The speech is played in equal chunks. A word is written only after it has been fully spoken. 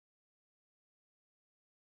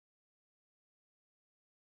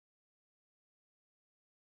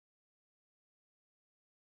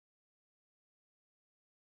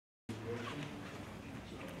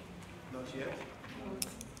Not yet.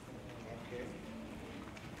 Okay.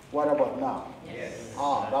 What about now? Yes.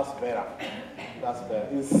 Ah, that's better. That's better.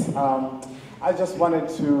 I just wanted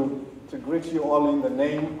to greet you all in the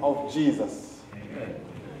name of Jesus. Amen.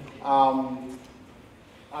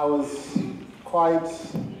 I was quite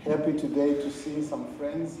happy today to see some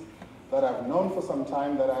friends that I've known for some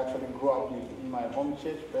time that I actually grew up with in my home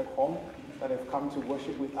church back home that have come to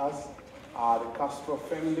worship with us, the Castro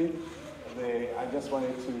family. I just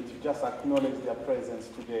wanted to just acknowledge their presence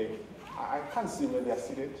today. I can't see where they're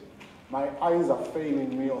seated. My eyes are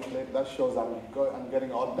failing me of late. That shows I'm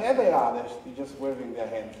getting old. There they are. They're just waving their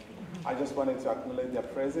hands. I just wanted to acknowledge their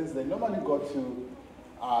presence. They normally go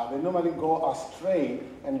astray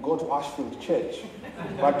and go to Ashfield Church.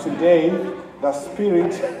 But today, the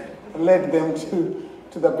Spirit led them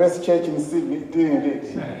to the best church in Sydney, didn't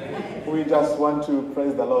it? We just want to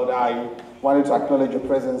praise the Lord. I wanted to acknowledge your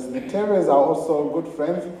presence. The Terrors are also good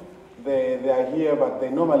friends. They are here, but they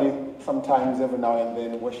normally, sometimes, every now and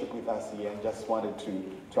then, worship with us here, and just wanted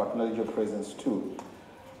to acknowledge your presence too.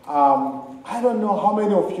 I don't know how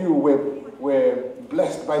many of you were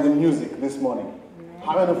blessed by the music this morning.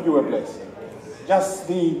 How many of you were blessed? Just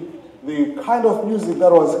the kind of music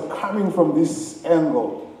that was coming from this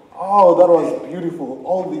angle. Oh, that was beautiful.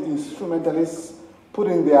 All the instrumentalists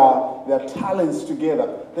putting their talents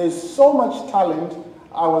together. There's so much talent.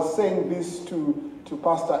 I was saying this to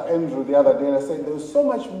Pastor Andrew the other day, and I said there's so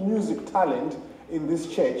much music talent in this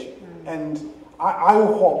church, and I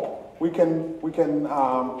hope we can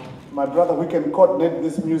my brother, we can coordinate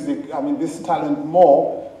this music, this talent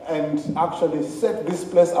more, and actually set this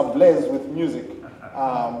place ablaze with music.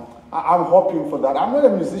 I'm hoping for that. I'm not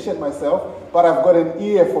a musician myself, but I've got an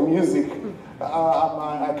ear for music.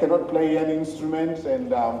 I cannot play any instrument,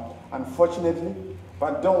 and unfortunately,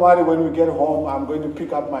 but don't worry, when we get home, I'm going to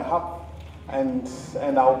pick up my harp, and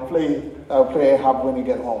I'll play a harp when we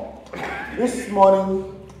get home. This morning,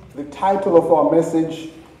 the title of our message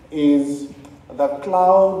is "The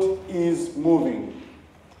Cloud is Moving."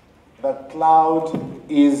 The cloud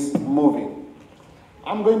is moving.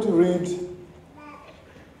 I'm going to read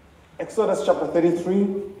Exodus chapter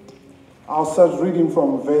 33. I'll start reading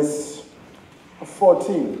from verse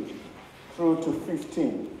 14 through to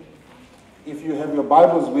 15. If you have your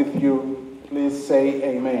Bibles with you, please say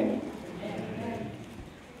amen.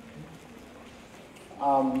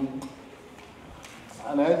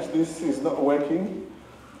 And as this is not working,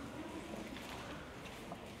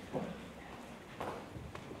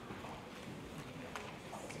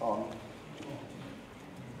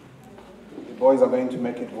 the boys are going to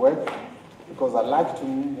make it work, because I like to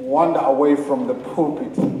wander away from the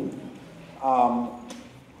pulpit.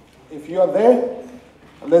 If you are there,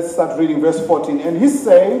 let's start reading verse 14. And he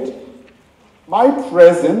said, "My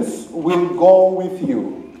presence will go with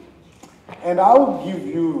you, and I'll give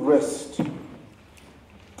you rest."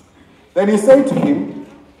 Then he said to him,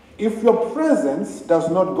 "If your presence does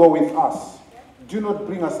not go with us, do not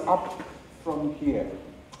bring us up from here.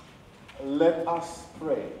 Let us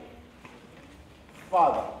pray."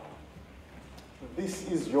 Father, this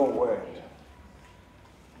is your word.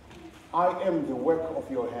 I am the work of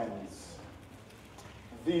your hands.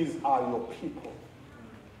 These are your people.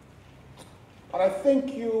 But I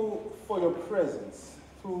thank you for your presence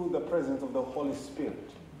through the presence of the Holy Spirit.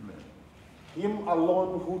 Him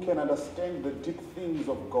alone who can understand the deep things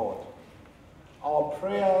of God. Our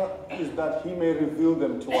prayer is that he may reveal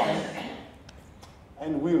them to us,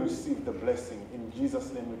 and we receive the blessing. In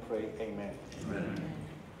Jesus' name we pray, amen. Amen.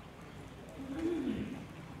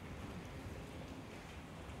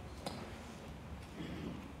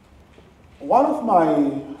 One of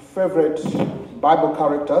my favorite Bible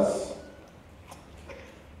characters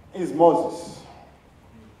is Moses.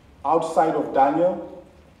 Outside of Daniel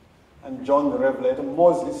and John the Revelator,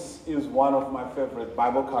 Moses is one of my favorite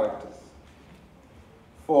Bible characters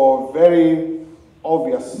for very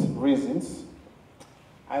obvious reasons.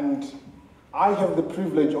 And I have the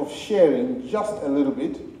privilege of sharing just a little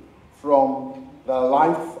bit from the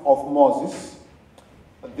life of Moses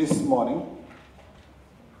this morning.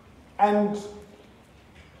 And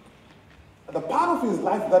the part of his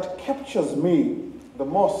life that captures me the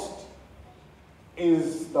most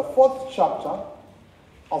is the 4th chapter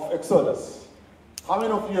of Exodus. How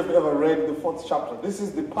many of you have ever read the 4th chapter? This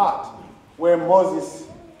is the part where Moses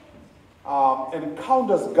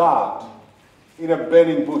encounters God in a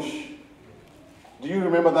burning bush. Do you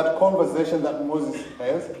remember that conversation that Moses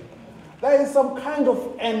has? There is some kind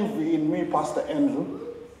of envy in me, Pastor Andrew,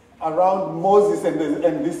 around Moses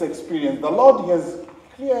and this experience. The Lord has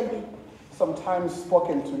clearly sometimes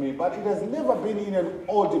spoken to me, but it has never been in an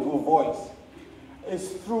audible voice. It's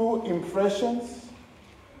through impressions.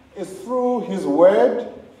 It's through his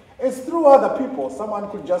word. It's through other people. Someone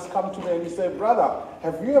could just come to me and say, brother,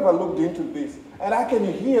 have you ever looked into this? And I can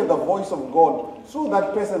hear the voice of God through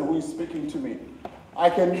that person who is speaking to me. I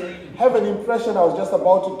can have an impression I was just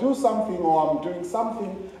about to do something, or I'm doing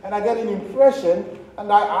something, and I get an impression,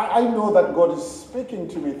 and I know that God is speaking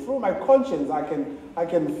to me. Through my conscience, I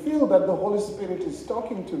can feel that the Holy Spirit is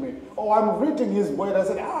talking to me. Or I'm reading his word, I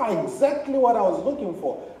said, exactly what I was looking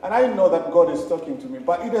for. And I know that God is talking to me.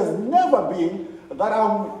 But it has never been that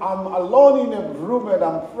I'm alone in a room and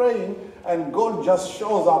I'm praying, and God just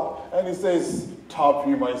shows up and he says,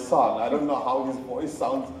 Tapiwa, my son. I don't know how his voice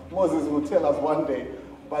sounds. Moses will tell us one day,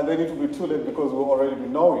 but then it will be too late because we'll already be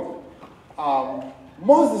knowing.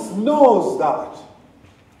 Moses knows that.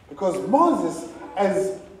 Because Moses,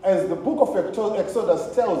 as the book of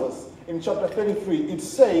Exodus tells us in chapter 33, it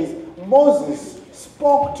says, Moses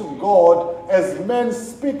spoke to God as man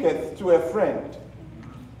speaketh to a friend.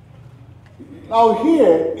 Now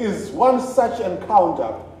here is one such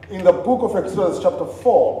encounter in the book of Exodus chapter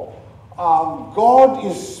 4. God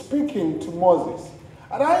is speaking to Moses.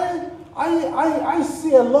 And I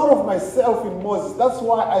see a lot of myself in Moses. That's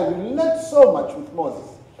why I relate so much with Moses.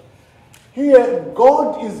 Here,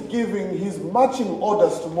 God is giving his marching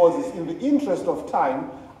orders to Moses. In the interest of time,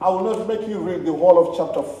 I will not make you read the whole of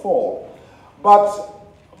chapter 4. But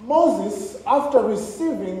Moses, after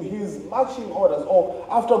receiving his marching orders, or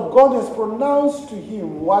after God has pronounced to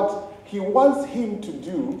him what he wants him to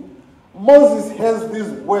do, Moses has these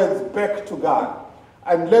words back to God.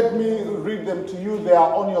 And let me read them to you. They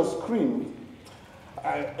are on your screen.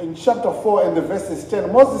 In chapter 4 and the verses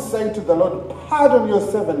 10, Moses saying to the Lord, pardon your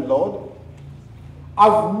servant, Lord.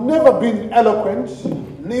 I've never been eloquent,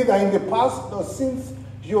 neither in the past nor since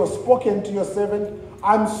you have spoken to your servant.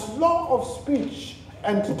 I'm slow of speech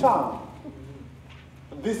and tongue.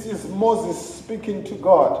 This is Moses speaking to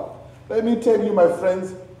God. Let me tell you, my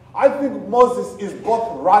friends, I think Moses is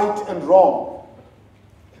both right and wrong.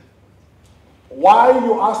 Why,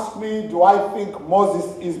 you ask me, do I think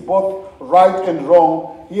Moses is both right and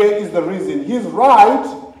wrong? Here is the reason. He's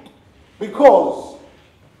right because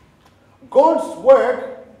God's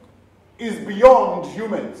work is beyond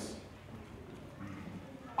humans.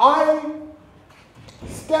 I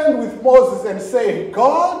stand with Moses and say,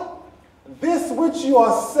 God, this which you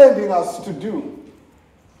are sending us to do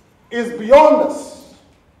is beyond us.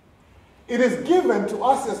 It is given to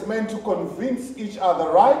us as men to convince each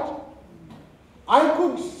other, right? I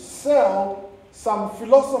could sell some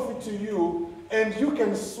philosophy to you and you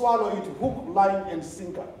can swallow it hook, line, and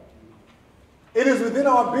sinker. It is within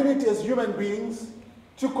our ability as human beings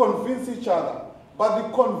to convince each other. But the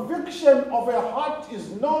conviction of a heart is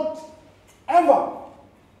not ever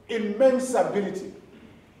in man's ability.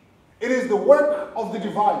 It is the work of the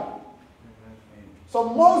divine. So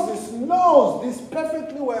Moses knows this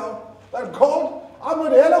perfectly well, that God, I'm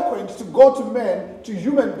not eloquent to go to men, to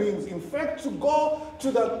human beings. In fact, to go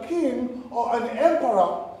to the king or an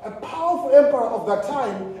emperor, a powerful emperor of that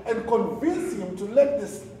time, and convince him to let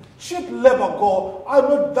this cheap labor go, I'm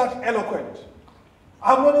not that eloquent.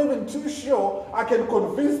 I'm not even too sure I can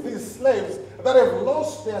convince these slaves that have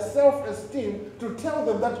lost their self-esteem to tell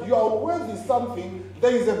them that you are worthy something.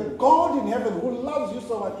 There is a God in heaven who loves you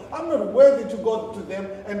so much. I'm not worthy to go to them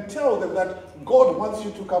and tell them that God wants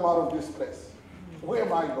you to come out of this place. Where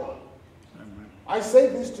am I going? I say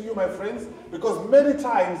this to you, my friends, because many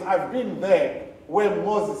times I've been there where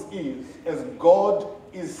Moses is, as God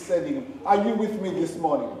is sending him. Are you with me this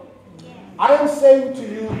morning? I am saying to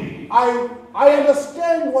you, I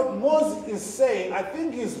understand what Moses is saying. I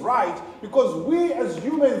think he's right, because we as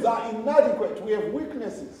humans are inadequate. We have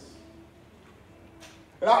weaknesses.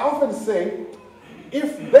 And I often say,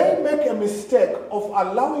 if they make a mistake of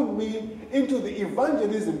allowing me into the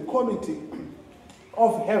evangelism committee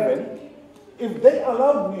of heaven, if they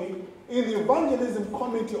allowed me in the evangelism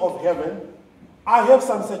committee of heaven, I have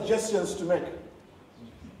some suggestions to make.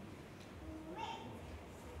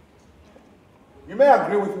 You may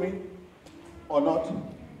agree with me or not.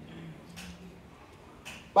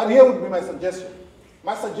 But here would be my suggestion.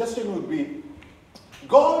 My suggestion would be,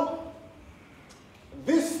 God,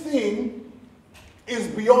 this thing is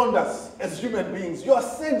beyond us as human beings. You are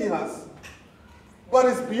sending us, but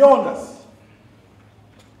it's beyond us.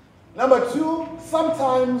 Number two,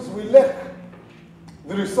 sometimes we lack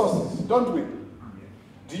the resources, don't we?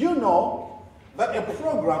 Do you know that a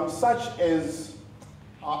program such as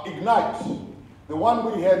Ignite, the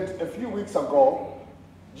one we had a few weeks ago,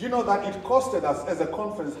 do you know that it costed us as a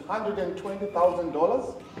conference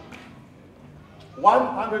 $120,000?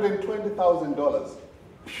 $120,000.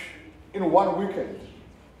 in one weekend.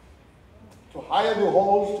 To hire the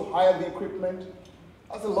halls, to hire the equipment,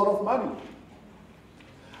 that's a lot of money.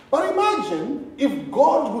 But imagine if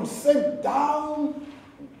God would send down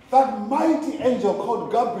that mighty angel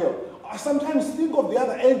called Gabriel. I sometimes think of the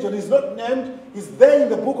other angel. He's not named. He's there in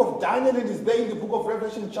the book of Daniel, and he's there in the book of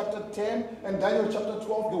Revelation chapter 10 and Daniel chapter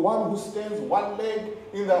 12, the one who stands one leg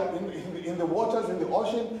in the waters, in the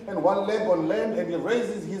ocean, and one leg on land, and he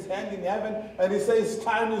raises his hand in heaven, and he says,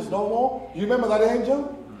 time is no more. You remember that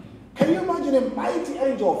angel? Can you imagine a mighty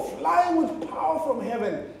angel flying with power from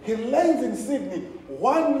heaven? He lands in Sydney,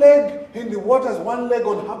 one leg in the waters, one leg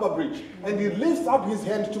on Harbour Bridge, and he lifts up his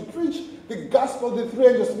hand to preach the gospel, the three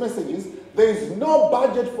angels' messages. There is no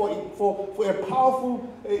budget for a powerful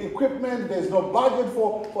equipment. There is no budget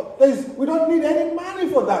we don't need any money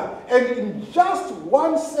for that. And in just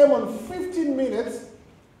one sermon, 15 minutes,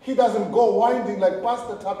 he doesn't go winding like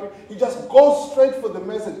Pastor Tapiwa. He just goes straight for the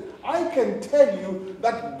message. I can tell you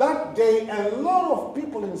that day, a lot of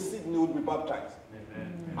people in Sydney would be baptized.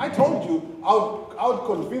 Amen. I told you, I would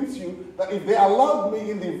convince you that if they allowed me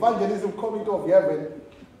in the evangelism committee of heaven,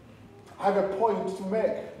 I have a point to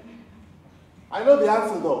make. I know the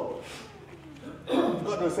answer though.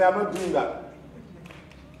 God will say, I'm not doing that.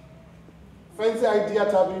 Fancy idea,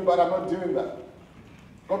 Tabi, but I'm not doing that.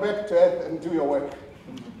 Go back to earth and do your work.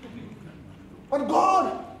 But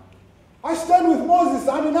God, I stand with Moses.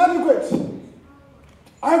 I'm inadequate.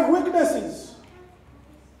 I have weaknesses.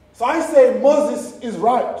 So I say Moses is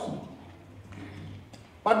right.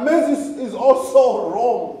 But Moses is also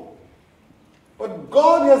wrong. But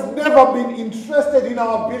God has never been interested in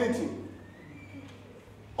our ability.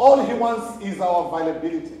 All he wants is our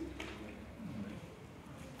availability.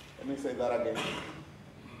 Let me say that again.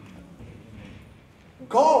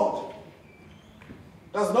 God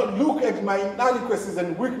does not look at my inadequacies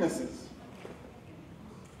and weaknesses.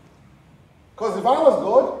 Because if I was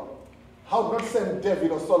God, I would not send David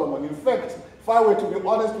or Solomon. In fact, if I were to be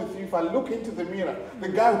honest with you, if I look into the mirror, the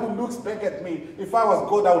guy who looks back at me, if I was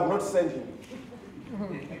God, I would not send him.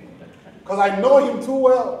 Because I know him too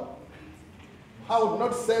well. I would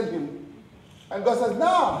not send him. And God says,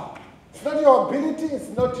 no, it's not your ability, it's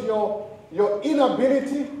not your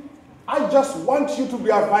inability. I just want you to be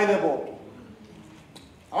available.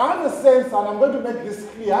 I have a sense, and I'm going to make this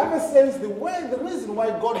clear, I have a sense the reason why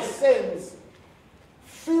God sends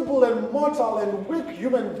feeble and mortal and weak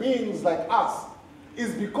human beings like us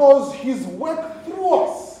is because his work through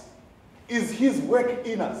us is his work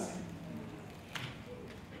in us.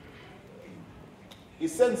 He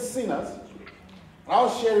sends sinners. I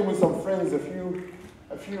was sharing with some friends a few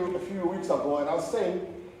weeks ago, and I was saying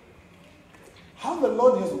how the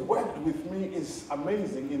Lord has worked with me is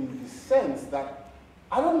amazing in the sense that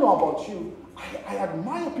I don't know about you. I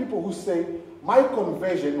admire people who say, my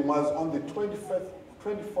conversion was on the 24th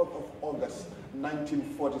of August,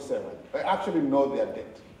 1947. I actually know their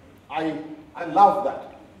date. I love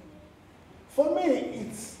that. For me,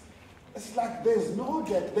 it's like there's no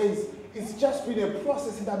date. It's just been a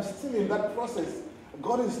process, and I'm still in that process.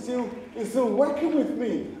 God is still working with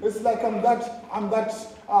me. It's like I'm that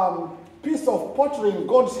piece of pottery in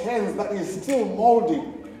God's hands that is still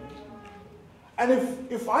molding. And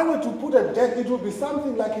if I were to put a date, it would be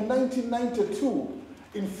something like in 1992.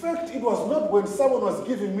 In fact, it was not when someone was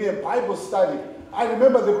giving me a Bible study. I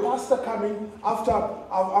remember the pastor coming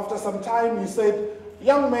after some time. He said,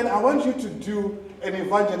 young man, I want you to do a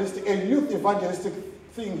youth evangelistic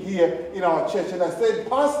thing here in our church. And I said,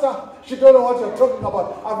 Pastor, you don't know what you're talking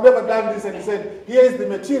about. I've never done this. And he said, here is the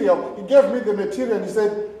material. He gave me the material and he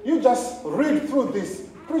said, you just read through this.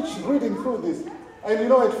 Preach reading through this. And you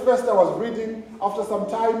know, at first I was reading. After some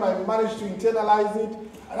time, I managed to internalize it.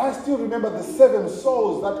 And I still remember the 7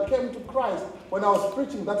 souls that came to Christ when I was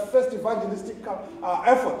preaching that first evangelistic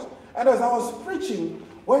effort. And as I was preaching,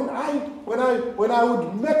 when I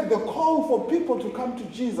would make the call for people to come to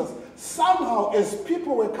Jesus, somehow as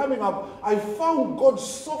people were coming up, I found God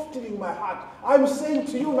softening my heart. I'm saying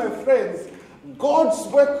to you, my friends, God's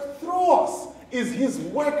work through us is his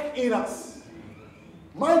work in us.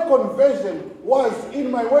 My conversion was in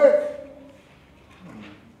my work.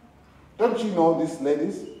 Don't you know this,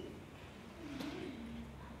 ladies?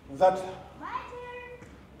 That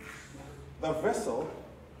the vessel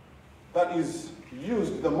that is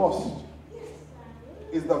used the most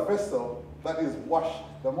is the vessel that is washed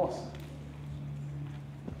the most.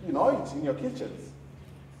 You know it in your kitchens.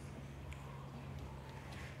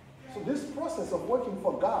 So this process of working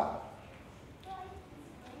for God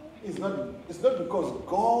it's not because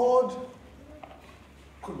God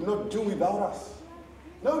could not do without us.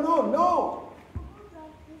 No.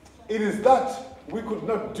 It is that we could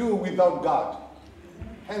not do without God.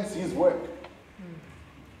 Hence his work.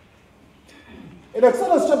 In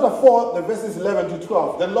Exodus chapter 4, the verses 11 to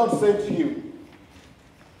 12, the Lord said to him,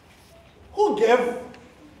 who gave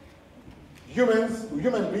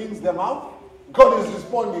human beings their mouth? God is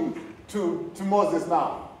responding to Moses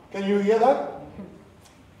now. Can you hear that?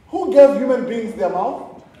 Who gave human beings their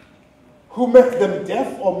mouth? Who makes them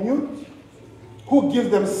deaf or mute? Who gives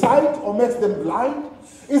them sight or makes them blind?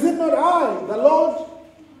 Is it not I, the Lord?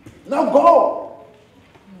 Now go.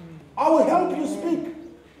 I will help you speak,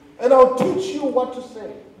 and I'll teach you what to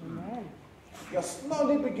say. Amen. You're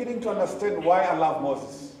slowly beginning to understand why I love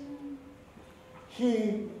Moses.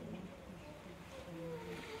 He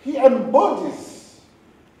embodies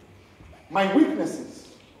my weaknesses.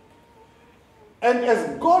 And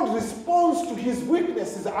as God responds to his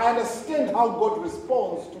weaknesses, I understand how God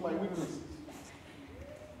responds to my weaknesses.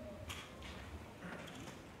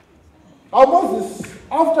 Now Moses,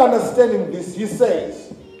 after understanding this, he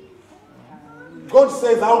says, God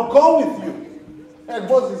says, I'll go with you. And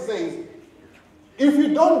Moses says, if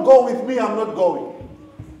you don't go with me, I'm not going.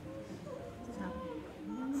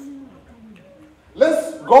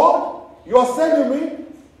 God, you are sending me.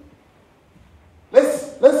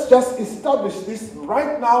 Let's just establish this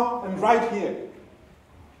right now and right here.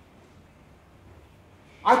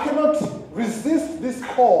 I cannot resist this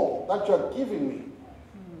call that you are giving me.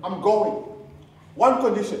 I'm going. One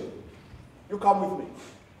condition. You come with me.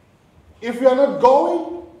 If you are not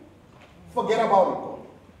going, forget about it, God.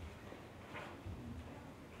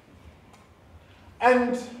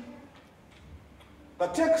 And the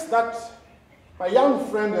text that my young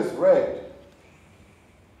friend has read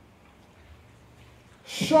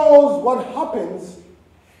shows what happens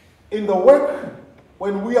in the work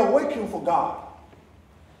when we are working for God.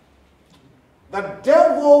 The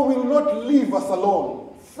devil will not leave us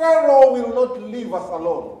alone. Pharaoh will not leave us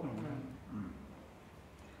alone.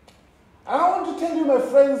 And I want to tell you, my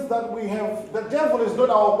friends, that the devil is not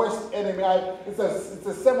our worst enemy. It's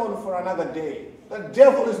a sermon for another day. The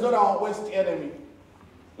devil is not our worst enemy.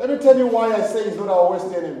 Let me tell you why I say he's not our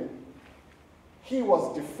worst enemy. He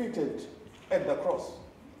was defeated at the cross.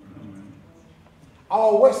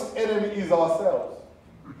 Our worst enemy is ourselves.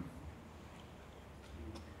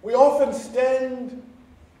 We often stand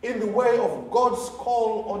in the way of God's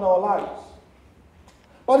call on our lives.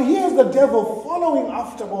 But here's the devil following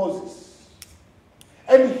after Moses.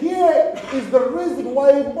 And here is the reason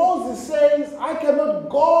why Moses says, I cannot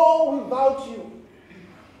go without you.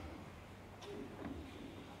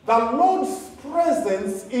 The Lord's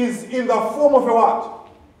presence is in the form of a what?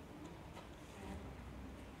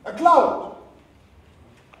 A cloud.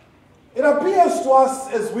 It appears to us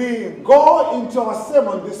as we go into our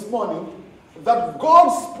sermon this morning that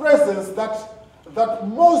God's presence that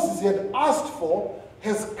Moses had asked for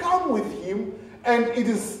has come with him, and it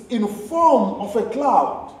is in form of a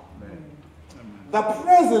cloud. Amen. The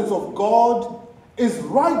presence of God is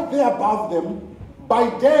right there above them. By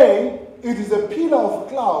day, it is a pillar of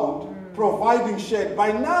cloud providing shade.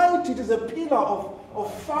 By night, it is a pillar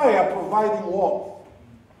of fire providing warmth.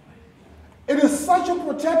 It is such a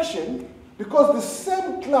protection because the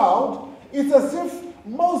same cloud, it's as if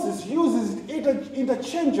Moses uses it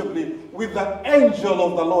interchangeably with the angel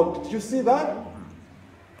of the Lord. Did you see that?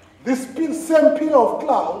 This same pillar of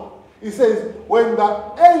cloud, he says, when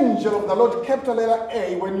the angel of the Lord, capital letter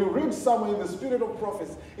A, when you read somewhere in the spirit of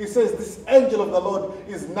prophecy, it says this angel of the Lord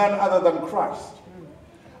is none other than Christ.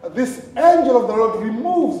 This angel of the Lord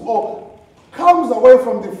removes or comes away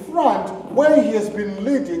from the front where he has been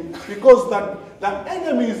leading, because the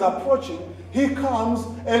enemy is approaching. He comes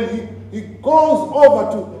and he goes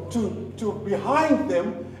over to behind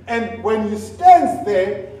them, and when he stands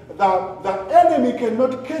there, the enemy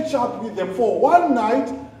cannot catch up with them. For one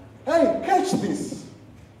night, hey, catch this.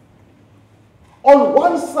 On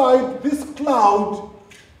one side, this cloud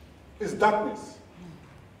is darkness.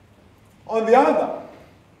 On the other,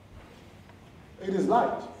 it is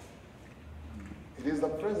light. It is the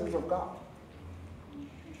presence of God.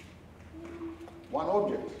 One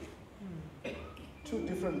object. Two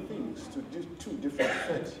different things, two different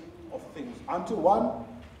sets of things. Unto one,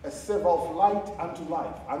 a savor of light unto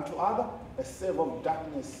life. Unto other, a savor of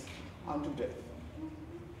darkness unto death.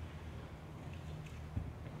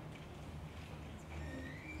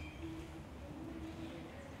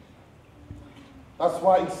 That's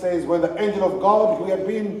why it says, when the angel of God, who had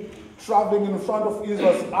been traveling in front of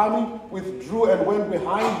Israel's army, withdrew and went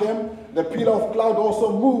behind them, the pillar of cloud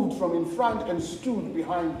also moved from in front and stood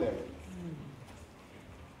behind them.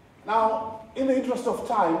 Now, in the interest of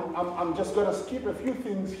time, I'm just going to skip a few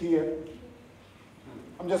things here.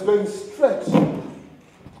 I'm just going straight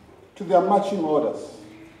to their marching orders.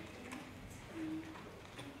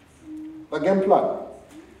 The game plan.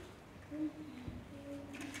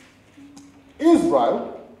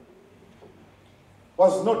 Israel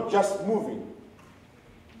was not just moving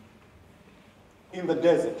in the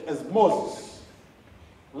desert as Moses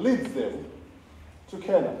leads them to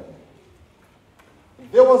Canaan.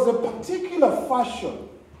 There was a particular fashion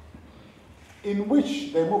in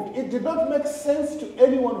which they moved. It did not make sense to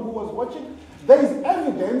anyone who was watching. There is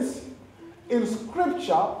evidence in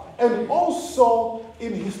scripture and also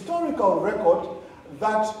in historical record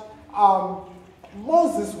that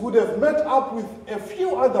Moses would have met up with a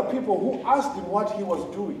few other people who asked him what he was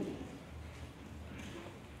doing.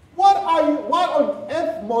 What on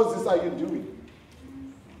earth, Moses, are you doing?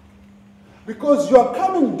 Because you are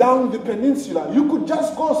coming down the peninsula. You could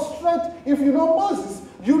just go straight. If you know Moses,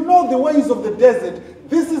 you know the ways of the desert.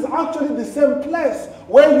 This is actually the same place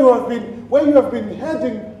where you have been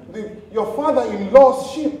heading your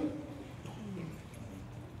father-in-law's sheep.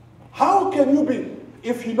 How can you be?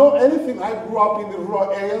 If you know anything, I grew up in the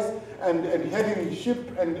rural areas and heading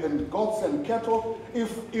sheep and goats and cattle.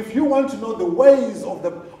 If you want to know the ways of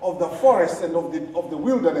the forest and of the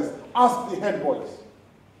wilderness, ask the head boys.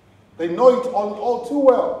 They know it all too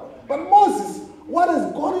well. But Moses, what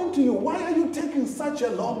has gone into you? Why are you taking such a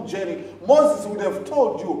long journey? Moses would have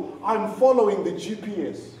told you, I'm following the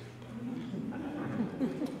GPS.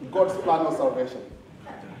 God's plan of salvation.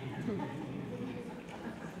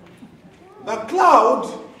 The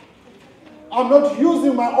cloud, I'm not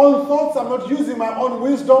using my own thoughts, I'm not using my own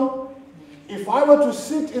wisdom. If I were to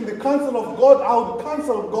sit in the counsel of God, I would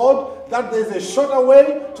counsel God that there's a shorter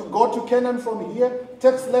way to go to Canaan from here.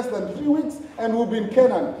 Takes less than 3 weeks and we'll be in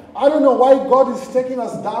Canaan. I don't know why God is taking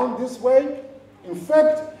us down this way. In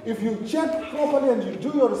fact, if you check properly and you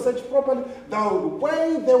do your research properly, the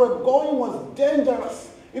way they were going was dangerous.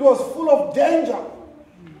 It was full of danger.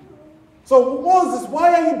 So Moses,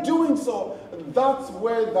 why are you doing so? That's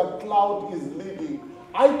where the cloud is leading.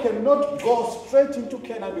 I cannot go straight into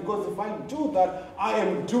Canaan because if I do that, I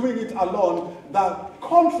am doing it alone. The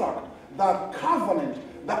contract, the covenant,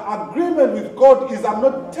 the agreement with God is I'm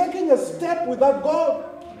not taking a step without God.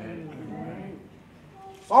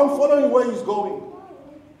 So I'm following where he's going.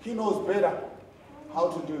 He knows better how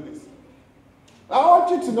to do this. I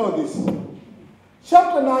want you to know this.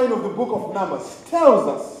 Chapter 9 of the book of Numbers tells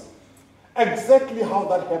us exactly how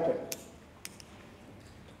that happened.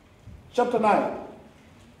 Chapter 9.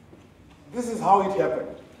 This is how it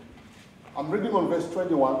happened. I'm reading on verse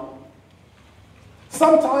 21.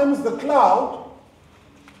 Sometimes the cloud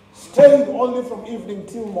stayed only from evening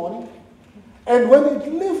till morning, and when it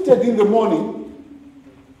lifted in the morning,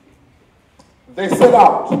 they set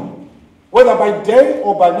out, whether by day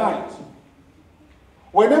or by night.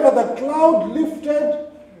 Whenever the cloud lifted,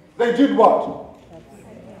 they did what?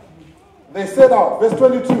 They set out. Verse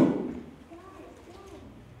 22.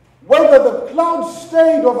 Whether the cloud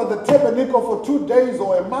stayed over the tabernacle for 2 days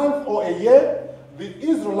or a month or a year, the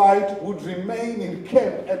Israelite would remain in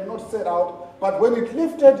camp and not set out. But when it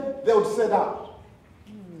lifted, they would set out.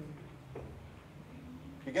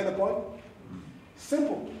 You get the point?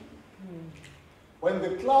 Simple. When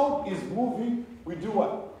the cloud is moving, we do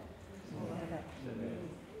what?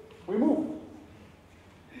 We move.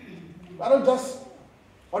 We're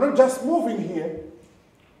not just moving here.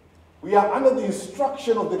 We are under the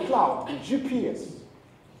instruction of the cloud, the GPS.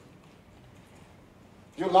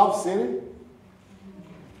 Do you love Siri?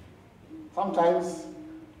 Sometimes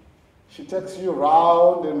she takes you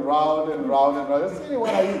round and round and round and round. Siri,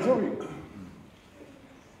 what are you doing?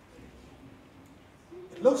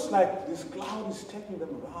 It looks like this cloud is taking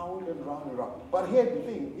them round and round and round. But here's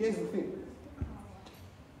the thing.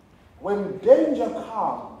 When danger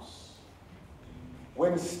comes,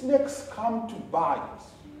 when snakes come to bite,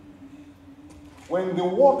 when the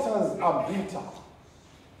waters are bitter,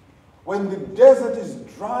 when the desert is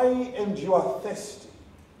dry and you are thirsty,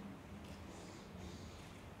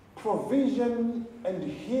 provision and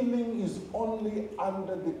healing is only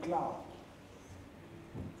under the cloud.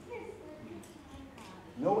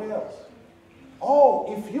 Nowhere else.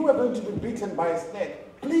 Oh, if you are going to be bitten by a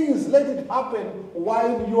snake, please let it happen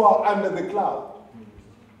while you are under the cloud.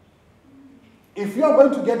 If you are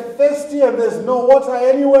going to get thirsty and there's no water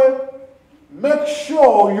anywhere, make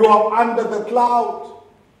sure you are under the cloud.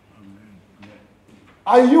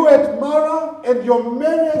 Are you at Mara and your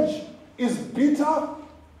marriage is bitter?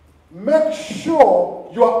 Make sure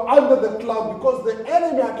you are under the cloud, because the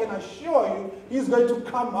enemy, I can assure you, is going to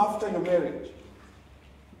come after your marriage.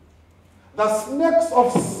 The snakes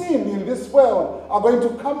of sin in this world are going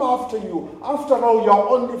to come after you. After all, you're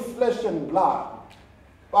only flesh and blood.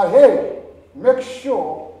 But hey, make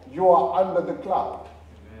sure you are under the cloud.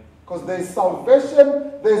 Because there is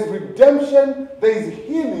salvation, there is redemption, there is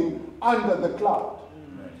healing under the cloud.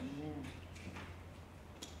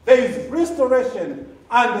 There is restoration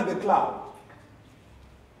under the cloud.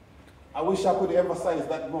 I wish I could emphasize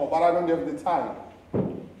that more, but I don't have the time.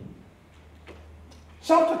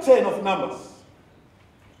 Chapter 10 of Numbers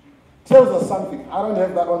tells us something. I don't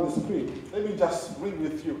have that on the screen. Let me just read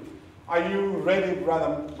with you. Are you ready,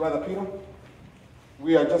 Brother Peter?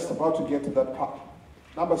 We are just about to get to that part.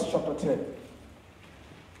 Numbers chapter 10.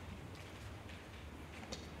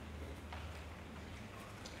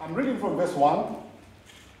 I'm reading from verse 1.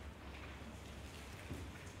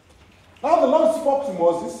 Now the Lord spoke to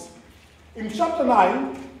Moses. In chapter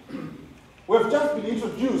 9, we've just been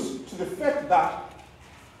introduced to the fact that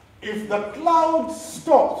if the cloud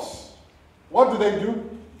stops, what do?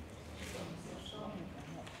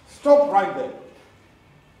 Stop right there.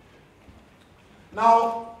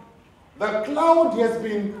 Now, the cloud has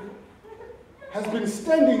been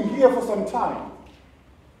standing here for some time.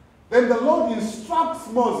 Then the Lord instructs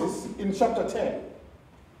Moses in chapter 10.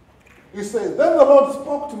 He says, then the Lord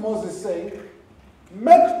spoke to Moses saying,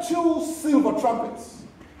 make 2 silver trumpets.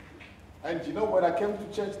 And you know, when I came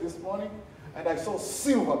to church this morning and I saw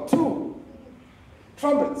silver, 2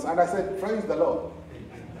 trumpets, and I said, praise the Lord.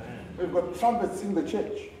 We've got trumpets in the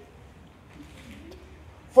church.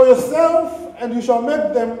 For yourself, and you shall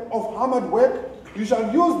make them of hammered work. You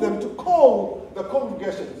shall use them to call the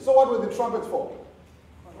congregation. So what were the trumpets for?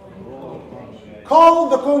 Call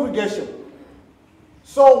the congregation.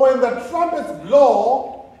 So when the trumpets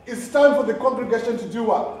blow, it's time for the congregation to do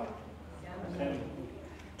what?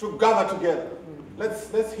 To gather together.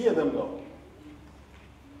 Let's hear them blow.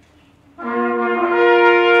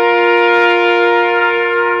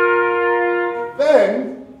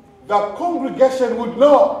 Then the congregation would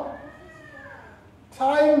know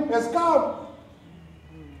time has come.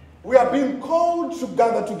 We are being called to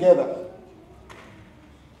gather together.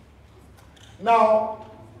 Now,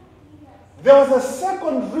 there was a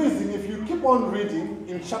second reason, if you keep on reading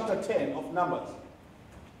in chapter 10 of Numbers,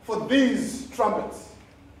 for these trumpets.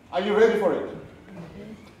 Are you ready for it?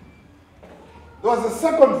 There was a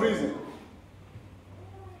second reason.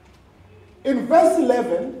 In verse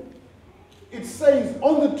 11, it says,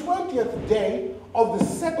 on the 20th day of the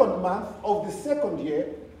 2nd month of the 2nd year,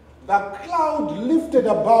 the cloud lifted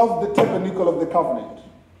above the tabernacle of the covenant.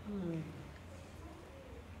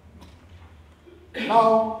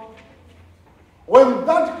 Now, when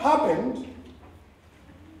that happened,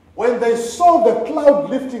 when they saw the cloud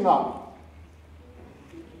lifting up,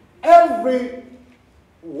 every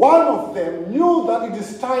one of them knew that it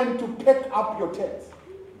is time to pack up your tents.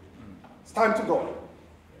 It's time to go.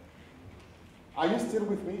 Are you still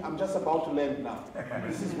with me? I'm just about to land now.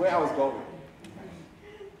 This is where I was going.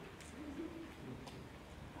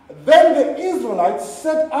 Then the Israelites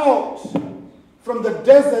set out from the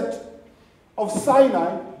desert of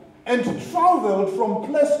Sinai and traveled from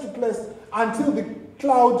place to place until the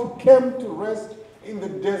cloud came to rest in the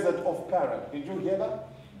desert of Paran. Did you hear that?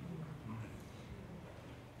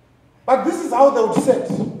 But this is how they would set.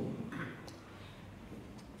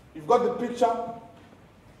 You've got the picture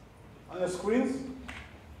on the screens.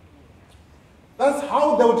 That's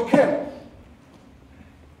how they would camp.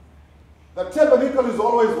 The tabernacle is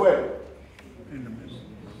always where? In the middle.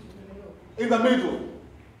 In the middle.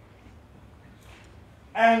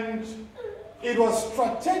 And it was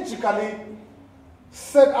strategically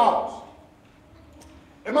set out.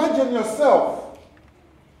 Imagine yourself.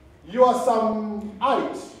 You are some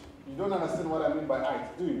Ite. You don't understand what I mean by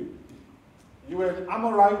Ite, do you? You were an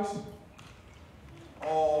Amorite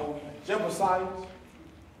or Jebusite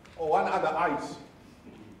or one other Ite.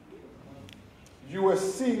 You were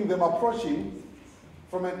seeing them approaching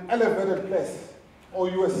from an elevated place, or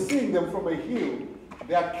you were seeing them from a hill.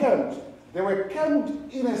 They are camped. They were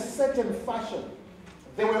camped in a certain fashion.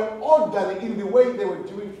 They were orderly in the way they were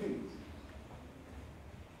doing things.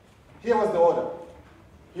 Here was the order.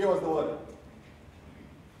 Here was the order.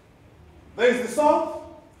 There is the south.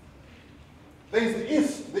 There is the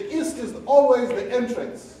east. The east is always the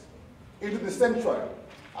entrance into the sanctuary.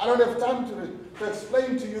 I don't have time to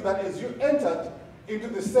explain to you that as you entered into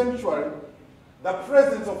the sanctuary, the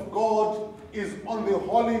presence of God is on the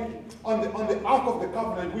on the Ark of the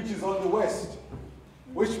Covenant, which is on the west,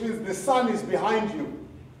 which means the sun is behind you.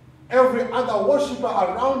 Every other worshiper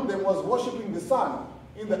around them was worshiping the sun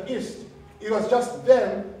in the east. It was just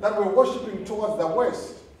them that were worshiping towards the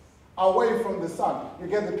west, away from the sun. You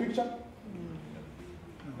get the picture?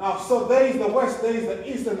 Now, so there is the west, there is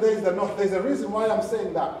the east, and there is the north. There's a reason why I'm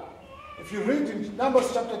saying that. If you read in Numbers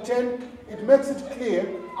chapter 10, it makes it clear.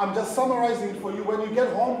 I'm just summarizing it for you. When you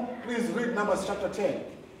get home, please read Numbers chapter 10.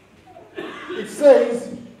 It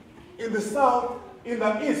says, in the south, in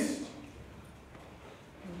the east,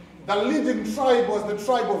 the leading tribe was the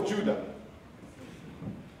tribe of Judah.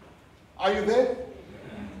 Are you there?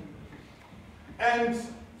 And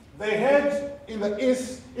they had in the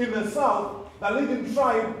east, in the south, the leading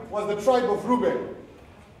tribe was the tribe of Reuben.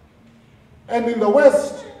 And in the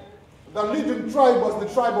west, the leading tribe was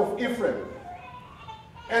the tribe of Ephraim.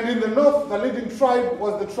 And in the north, the leading tribe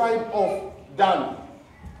was the tribe of Dan.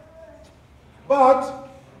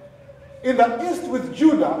 But in the east with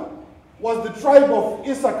Judah was the tribe of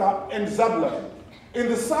Issachar and Zabulon. In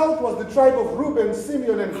the south was the tribe of Reuben,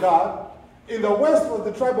 Simeon, and Gad. In the west was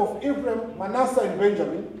the tribe of Ephraim, Manasseh, and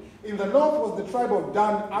Benjamin. In the north was the tribe of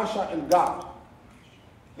Dan, Asher, and Gad.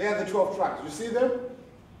 They are the 12 tribes. You see them?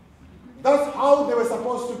 That's how they were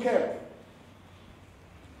supposed to camp.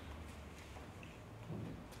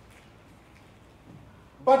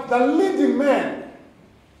 But the leading man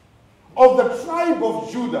of the tribe of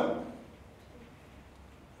Judah,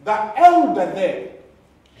 the elder there,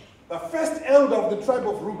 the first elder of the tribe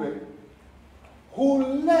of Reuben, who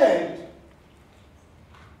led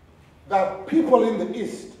the people in the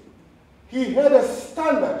east, he had a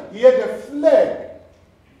standard, he had a flag.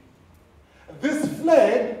 This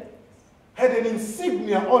flag had an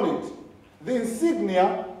insignia on it. The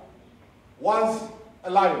insignia was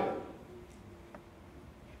a lion.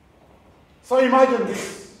 So imagine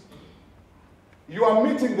this. You are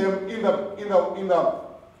meeting them in the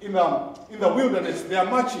wilderness. They are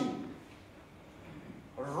marching.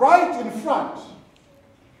 Right in front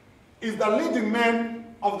is the leading man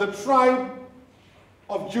of the tribe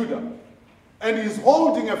of Judah. And he's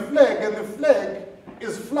holding a flag, and the flag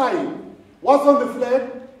is flying. What's on the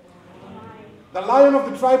flag? The lion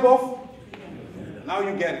of the tribe of? Now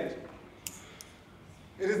you get it.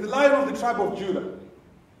 It is the lion of the tribe of Judah.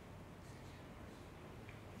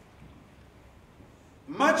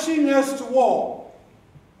 Marching us to war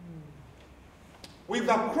with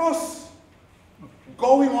the cross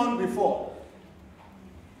going on before.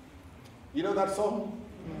 You know that song?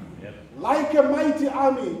 Yep. Like a mighty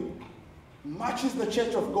army marches the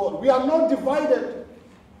church of God. We are not divided.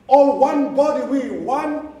 All one body, we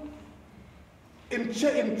one in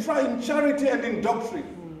charity and in doctrine.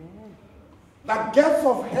 The gates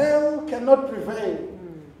of hell cannot prevail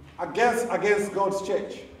against God's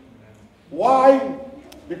church. Why?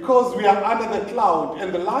 Because we are under the cloud,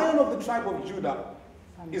 and the lion of the tribe of Judah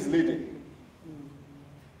is leading.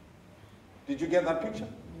 Did you get that picture?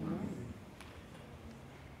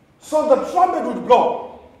 So the trumpet would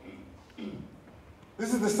blow.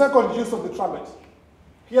 This is the second use of the trumpet.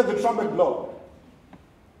 Hear the trumpet blow.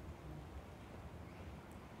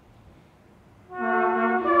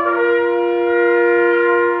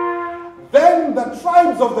 Then the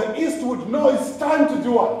tribes of the east would know it's time to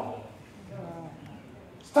do what?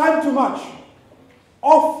 It's time to march.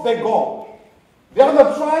 Off they go. The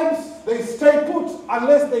other tribes, they stay put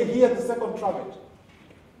unless they hear the second trumpet.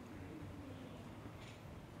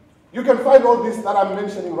 You can find all this that I'm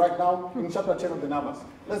mentioning right now in chapter 10 of the Numbers.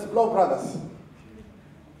 Let's blow, brothers.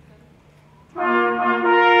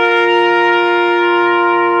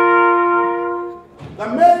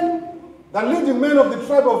 The leading man of the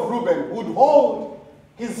tribe of Reuben would hold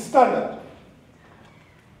his standard.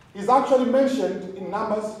 He's actually mentioned in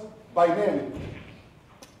Numbers by name.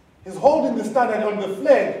 He's holding the standard. On the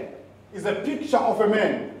flag is a picture of a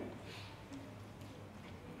man.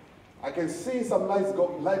 I can see some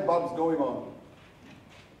light bulbs going on.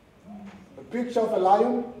 The picture of a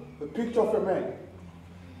lion, the picture of a man.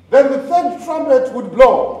 Then the third trumpet would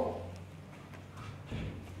blow.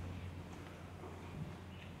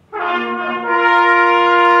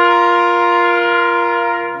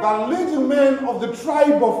 The leading man of the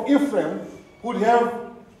tribe of Ephraim would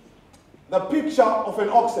have the picture of an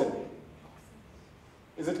oxen.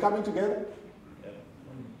 Is it coming together?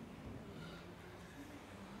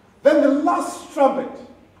 Then the last trumpet,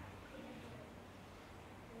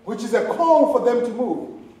 which is a call for them to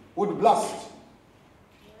move, would blast.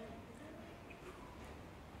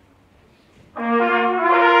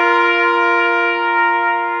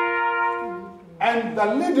 And the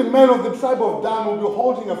leading man of the tribe of Dan will be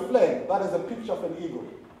holding a flag that is a picture of an eagle.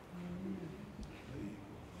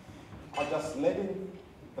 I'm just letting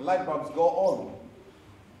the light bulbs go on.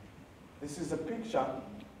 This is a picture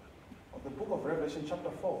of the book of Revelation chapter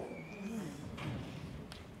 4.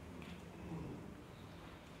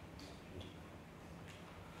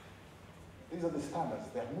 This These are the standards.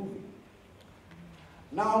 They're moving.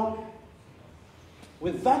 Now,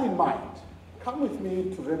 with that in mind, come with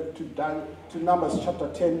me to Numbers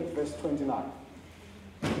chapter 10, verse 29.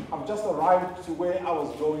 I've just arrived to where I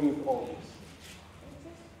was going with all this.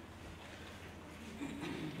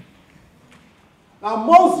 Now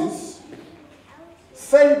Moses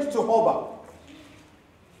said to Hobab,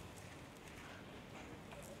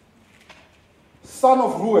 son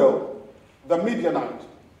of Ruel, the Midianite,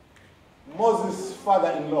 Moses'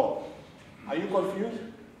 father-in-law. Are you confused?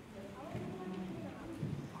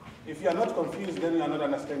 If you are not confused, then you are not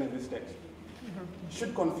understanding this text. It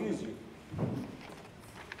should confuse you.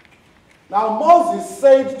 Now Moses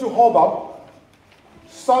said to Hobab,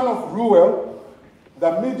 son of Ruel,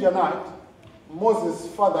 the Midianite, Moses'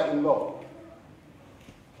 father-in-law.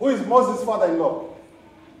 Who is Moses' father-in-law?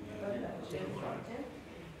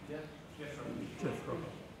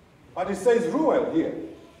 But it says Ruel here.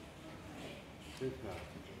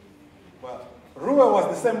 Well, Ruel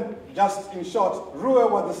was the same, just in short, Ruel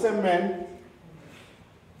was the same man.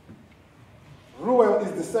 Ruel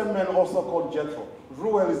is the same man also called Jethro.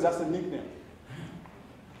 Ruel is just a nickname.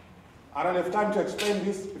 I don't have time to explain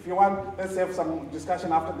this. If you want, let's have some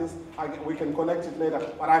discussion after this. We can connect it later.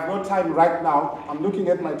 But I have no time right now. I'm looking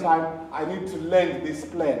at my time. I need to land this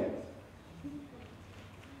plane.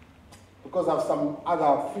 Because I have some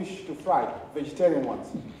other fish to fry, vegetarian ones.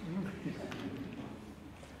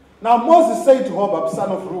 Now Moses said to Hobab, son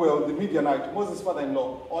of Ruel, the Midianite, Moses'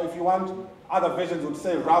 father-in-law, or if you want, other versions would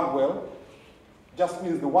say Raguel, just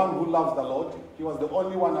means the one who loves the Lord. He was the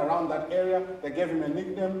only one around that area. They gave him a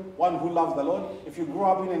nickname, one who loves the Lord. If you grew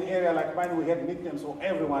up in an area like mine, we had nicknames for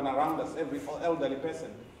everyone around us, every elderly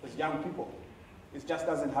person, as young people. It just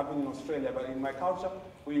doesn't happen in Australia, but in my culture,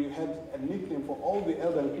 we had a nickname for all the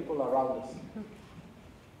elderly people around us.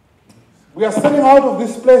 We are setting out of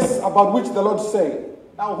this place about which the Lord said.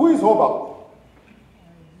 Now, who is Hobab?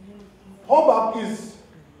 Hobab is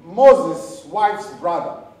Moses' wife's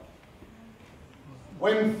brother.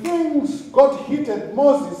 When things got heated,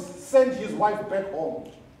 Moses sent his wife back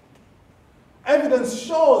home. Evidence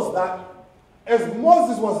shows that as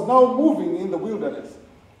Moses was now moving in the wilderness,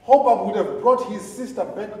 Hobab would have brought his sister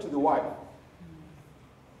back to the wife.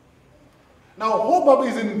 Now Hobab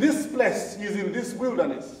is in this place, he's in this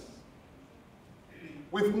wilderness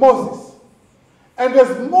with Moses. And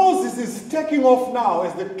as Moses is taking off now,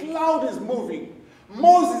 as the cloud is moving,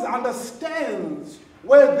 Moses understands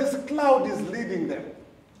where this cloud is leading them.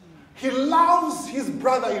 He loves his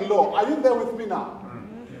brother-in-law. Are you there with me now?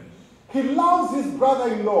 He loves his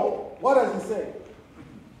brother-in-law. What does he say?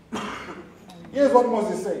 Here's what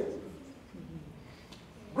Moses says.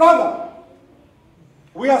 Brother,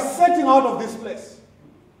 we are setting out of this place.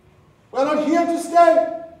 We are not here to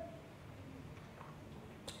stay.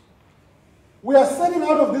 We are setting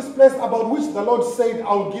out of this place about which the Lord said,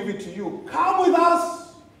 I'll give it to you. Come with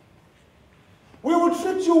us. We will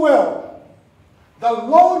treat you well. The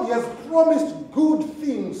Lord has promised good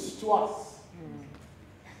things to us.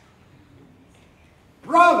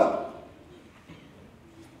 Brother,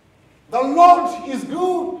 the Lord is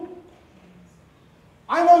good.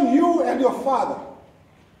 I know you and your father,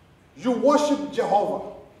 you worship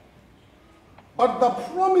Jehovah. But the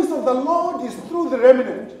promise of the Lord is through the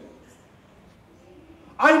remnant.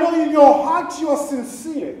 I know in your heart you are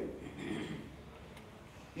sincere.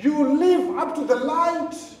 You live up to the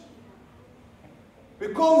light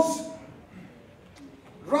because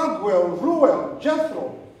Ruel,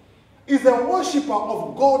 Jethro, is a worshipper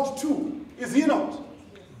of God too, is he not?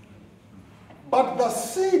 But the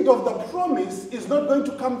seed of the promise is not going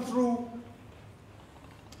to come through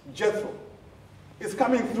Jethro. It's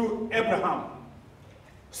coming through Abraham.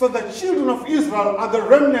 So the children of Israel are the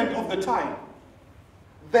remnant of the time.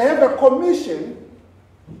 They have a commission,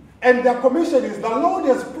 and their commission is, the Lord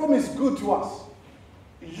has promised good to us.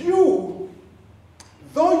 You,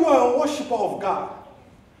 though you are a worshiper of God,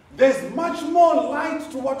 there's much more light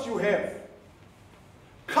to what you have.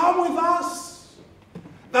 Come with us.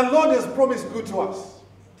 The Lord has promised good to us.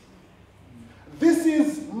 This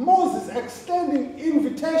is Moses extending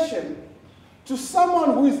invitation to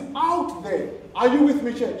someone who is out there. Are you with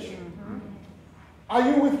me, church? Are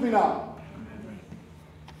you with me now?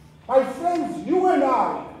 My friends, you and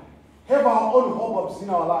I have our own Hobabs in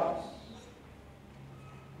our lives.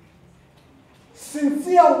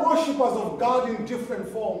 Sincere worshippers of God in different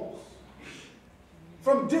forms,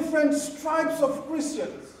 from different stripes of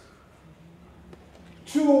Christians,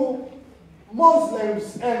 to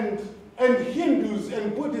Muslims and Hindus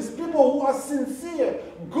and Buddhists, people who are sincere,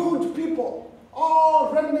 good people.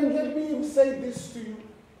 Oh, remnant, let me say this to you.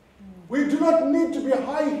 We do not need to be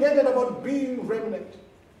high-headed about being remnant.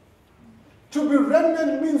 To be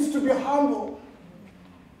remnant means to be humble.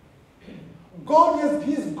 God has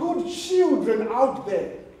His good children out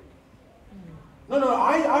there. No,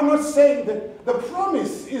 I'm not saying that the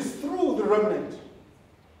promise is through the remnant.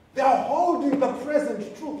 They are holding the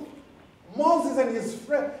present truth. Moses and his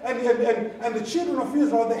friend and the children of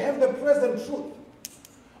Israel, they have the present truth.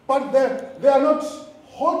 But they are not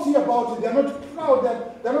haughty about it. They are not proud.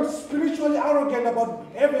 They are not spiritually arrogant about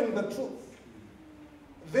having the truth.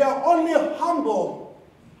 They are only humble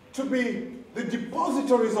to be the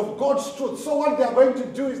depositories of God's truth. So what they are going to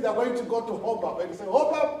do is they are going to go to Hobab and say,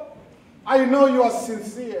 Hobab, I know you are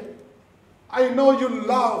sincere. I know you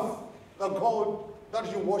love the God that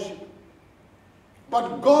you worship.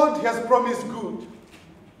 But God has promised good.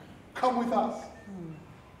 Come with us.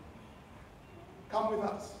 Come with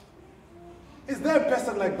us. Is there a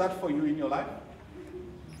person like that for you in your life?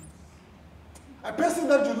 A person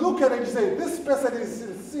that you look at and you say, this person is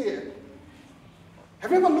sincere.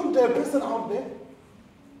 Have you ever looked at a person out there?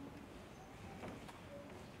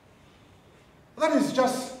 That is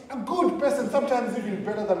just a good person, sometimes even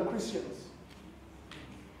better than Christians.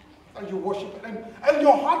 And you worship, and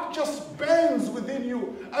your heart just burns within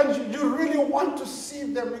you, and you really want to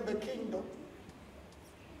see them in the kingdom.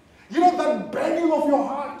 You know that burning of your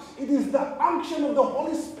heart, it is the unction of the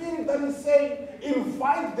Holy Spirit that is saying,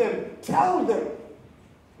 invite them, tell them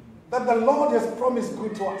that the Lord has promised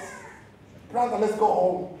good to us. Brother, let's go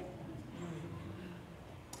home.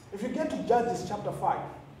 If you get to Judges chapter 5,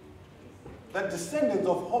 the descendants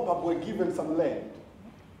of Hobab were given some land.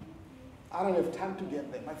 I don't have time to get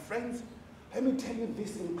there. My friends, let me tell you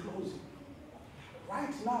this in closing.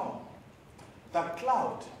 Right now, the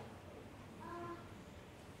cloud,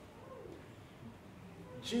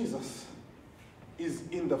 Jesus is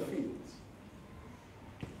in the fields.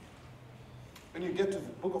 When you get to the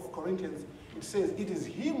book of Corinthians, it says it is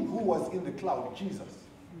him who was in the cloud, Jesus.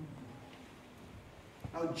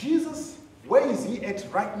 Now Jesus, where is he at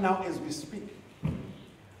right now as we speak?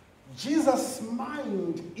 Jesus'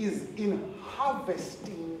 mind is in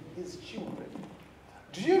harvesting his children.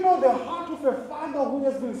 Do you know the heart of a father who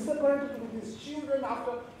has been separated with his children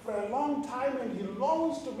for a long time, and he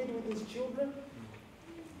longs to be with his children?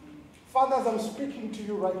 Fathers, I'm speaking to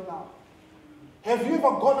you right now. Have you ever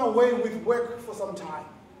gone away with work for some time?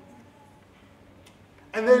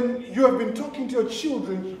 And then you have been talking to your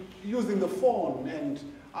children using the phone and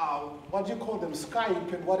what do you call them,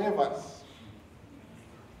 Skype and whatever.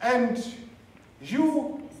 And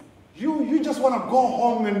you just want to go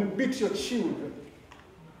home and beat your children.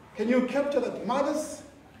 Can you capture that? Mothers,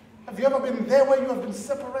 have you ever been there where you have been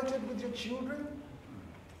separated with your children?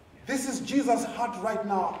 This is Jesus' heart right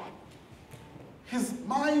now. His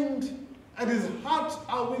mind and his heart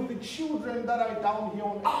are with the children that are down here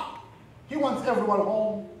on earth. He wants everyone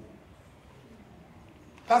home.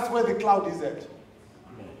 That's where the cloud is at.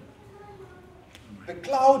 The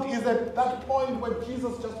cloud is at that point where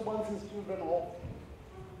Jesus just wants his children home.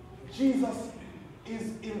 Jesus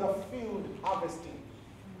is in the field harvesting.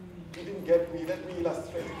 You didn't get me. Let me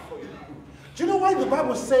illustrate it for you. Do you know why the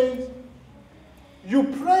Bible says you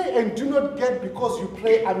pray and do not get because you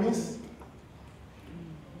pray amiss?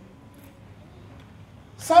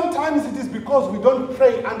 Sometimes it is because we don't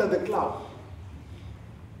pray under the cloud.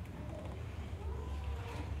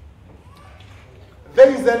 There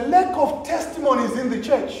is a lack of testimonies in the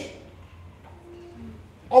church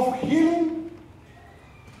of healing.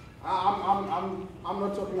 I'm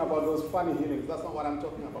not talking about those funny healings. That's not what I'm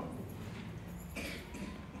talking about.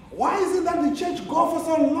 Why is it that the church go for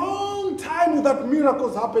so long time without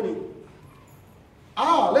miracles happening?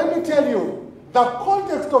 Let me tell you. The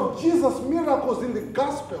context of Jesus' miracles in the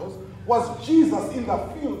Gospels was Jesus in the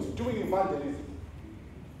fields doing evangelism.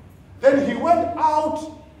 Then he went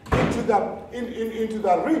out into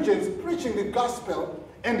the regions preaching the gospel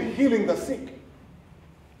and healing the sick.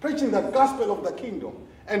 Preaching the gospel of the kingdom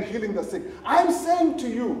and healing the sick. I'm saying to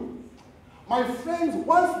you, my friends,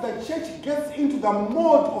 once the church gets into the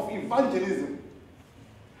mode of evangelism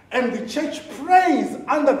and the church prays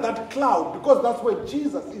under that cloud, because that's where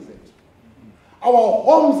Jesus is at, our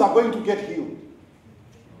homes are going to get healed.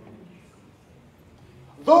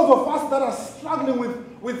 Those of us that are struggling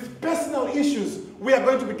with personal issues, we are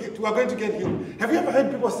going to get healed. Have you ever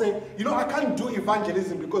heard people say, I can't do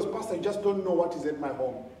evangelism because, Pastor, you just don't know what is at my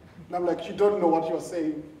home. And I'm like, you don't know what you're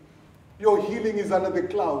saying. Your healing is under the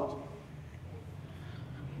cloud.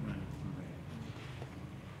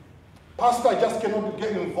 Pastor, I just cannot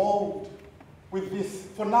get involved with this.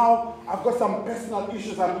 For now, I've got some personal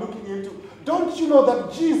issues I'm looking into. Don't you know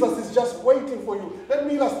that Jesus is just waiting for you? Let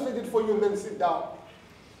me illustrate it for you and then sit down.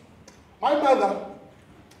 My mother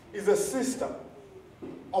is a sister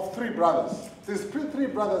of 3 brothers. These 3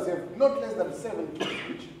 brothers have not less than 7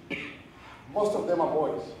 kids each. Most of them are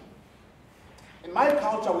boys. In my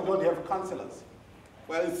culture, we don't have counselors.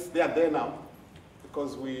 Well, they are there now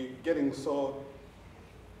because we're getting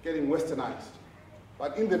westernized.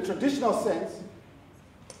 But in the traditional sense,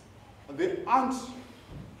 the aunt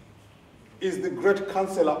is the great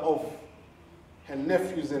counselor of her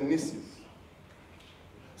nephews and nieces.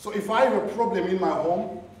 So if I have a problem in my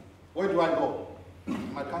home, where do I go?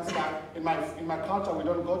 My counselor, in my culture, we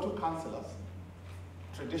don't go to counselors.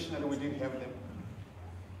 Traditionally, we didn't have them.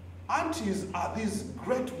 Aunties are these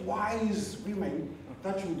great wise women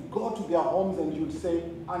that you would go to their homes and you would say,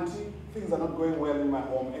 Auntie, things are not going well in my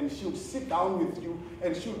home. And she would sit down with you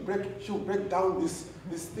and she would break down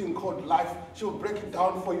this thing called life. She would break it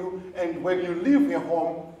down for you. And when you leave your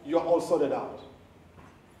home, you're all sorted out.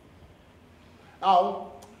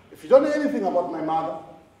 Now, if you don't know anything about my mother,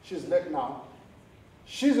 she's late now.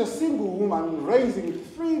 She's a single woman raising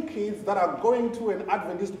 3 kids that are going to an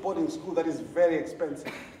Adventist boarding school that is very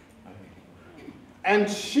expensive. And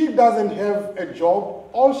she doesn't have a job.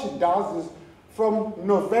 All she does is from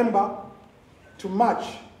November to March,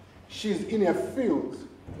 she's in her fields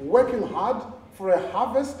working hard for a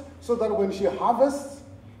harvest so that when she harvests,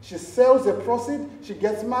 she sells the proceeds, she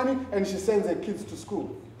gets money, and she sends her kids to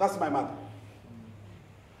school. That's my mother.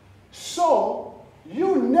 So,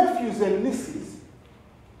 you nephews and nieces,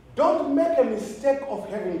 don't make a mistake of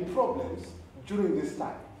having problems during this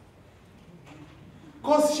time.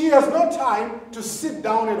 Because she has no time to sit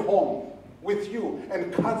down at home with you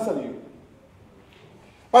and counsel you.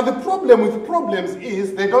 But the problem with problems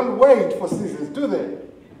is they don't wait for seasons, do they?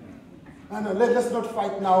 No, let's not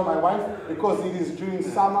fight now, my wife, because it is during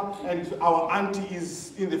summer and our auntie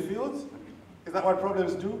is in the fields. Is that what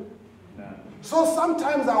problems do? No. So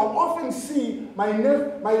sometimes I'll often see my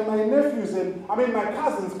nephews and my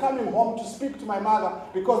cousins coming home to speak to my mother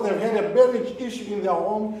because they've had a marriage issue in their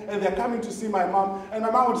home and they're coming to see my mom. And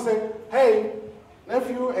my mom would say, hey,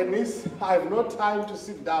 nephew and niece, I have no time to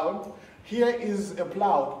sit down. Here is a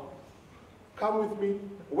plow. Come with me,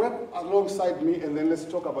 work alongside me, and then let's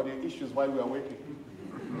talk about your issues while we are working.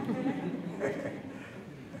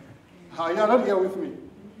 You're not here with me.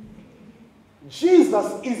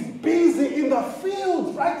 Jesus is busy in the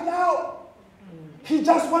field right now. He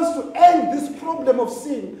just wants to end this problem of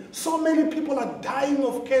sin. So many people are dying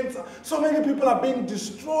of cancer. So many people are being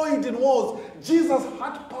destroyed in wars. Jesus'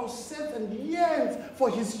 heart pulsates and yearns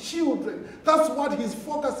for his children. That's what he's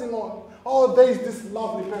focusing on. Oh, there is this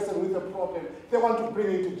lovely person with a problem. They want to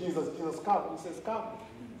bring it to Jesus. Jesus, come. He says, come.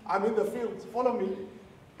 I'm in the fields. Follow me.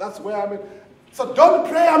 That's where I'm in. So don't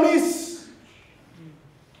pray amiss.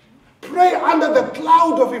 Pray under the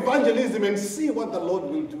cloud of evangelism and see what the Lord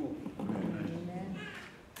will do. Amen.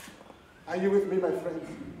 Are you with me, my friends?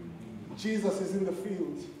 Jesus is in the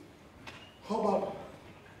field. How about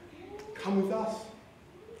come with us?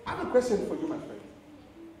 I have a question for you, my friend.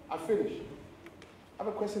 I'll finish. I have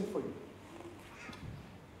a question for you.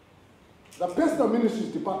 The personal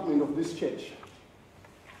ministries department of this church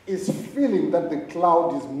is feeling that the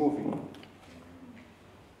cloud is moving.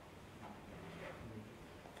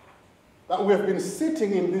 That we have been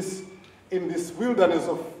sitting in this wilderness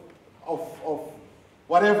of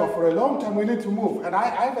whatever for a long time. We need to move. And I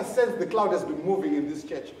have a sense the cloud has been moving in this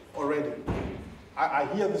church already. I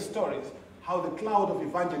hear the stories, how the cloud of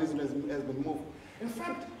evangelism has been moved. In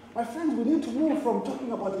fact, my friends, we need to move from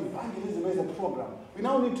talking about evangelism as a program. We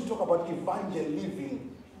now need to talk about evangeliving.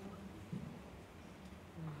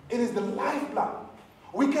 It is the lifeblood.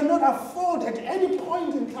 We cannot afford at any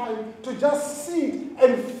point in time to just sit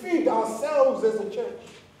and feed ourselves as a church.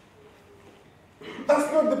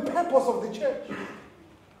 That's not the purpose of the church.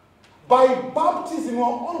 By baptism, we are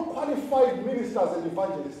all qualified ministers and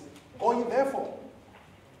evangelists. Go ye therefore.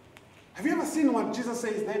 Have you ever seen what Jesus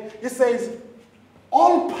says there? He says,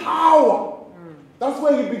 all power. That's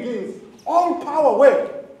where he begins. All power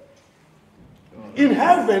where? In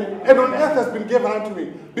heaven and on earth has been given unto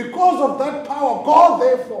me. Because of that power, go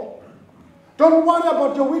therefore. Don't worry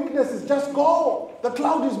about your weaknesses, just go. The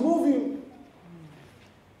cloud is moving.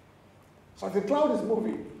 So if the cloud is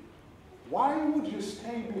moving, why would you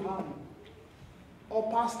stay behind? Oh,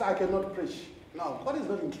 pastor, I cannot preach. No, God is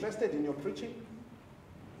not interested in your preaching.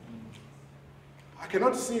 I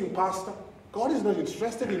cannot sing, pastor. God is not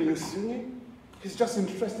interested in you singing. He's just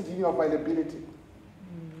interested in your availability.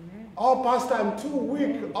 Oh, pastor, I'm too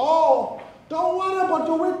weak. Oh, don't worry about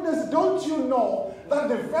your weakness. Don't you know that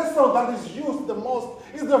the vessel that is used the most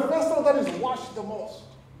is the vessel that is washed the most.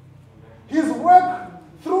 His work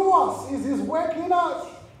through us is His work in us.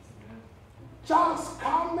 Just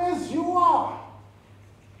come as you are.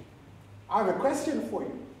 I have a question for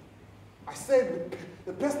you. I said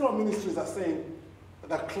the personal ministries are saying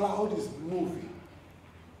the cloud is moving.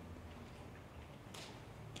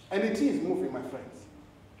 And it is moving, my friends.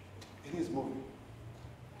 It is moving.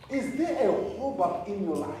 Is there a hubbub in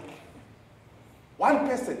your life? One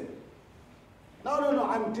person. No.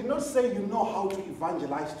 I did not say you know how to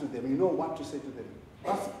evangelize to them. You know what to say to them.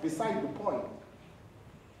 That's beside the point.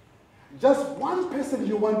 Just one person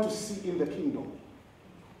you want to see in the kingdom.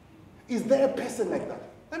 Is there a person like that?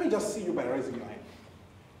 Let me just see you by raising your hand.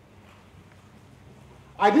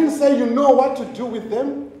 I didn't say you know what to do with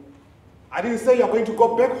them. I didn't say you're going to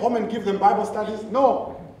go back home and give them Bible studies.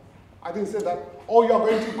 No, I didn't say that. Or you're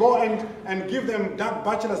going to go and give them that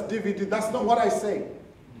bachelor's DVD. That's not what I say.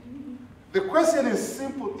 The question is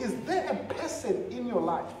simple. Is there a person in your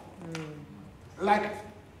life like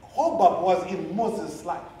Hobab was in Moses'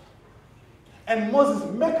 life? And Moses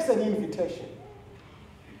makes an invitation.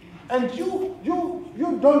 And you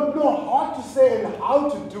don't know how to say and how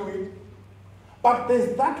to do it. But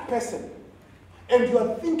there's that person. And you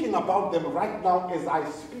are thinking about them right now as I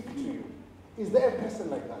speak to you. Is there a person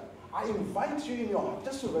like that? I invite you in your heart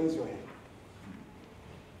just to raise your hand.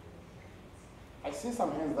 I see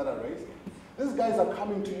some hands that are raised. These guys are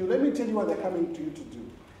coming to you. Let me tell you what they're coming to you to do.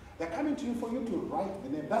 They're coming to you for you to write the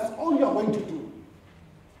name. That's all you're going to do.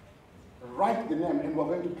 Write the name, and we're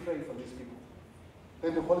going to pray for these people.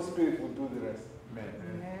 Then the Holy Spirit will do the rest.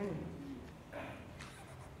 Amen.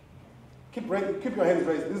 Keep your hands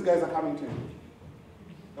raised. These guys are coming to you.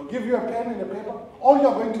 They'll give you a pen and a paper. All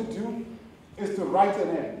you're going to do is to write a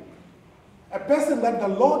name. A person that the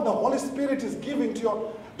Lord, the Holy Spirit is giving to you.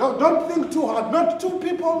 Don't think too hard. Not 2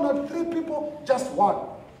 people, not 3 people, just one.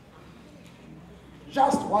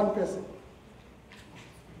 Just one person.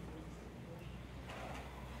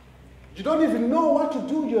 You don't even know what to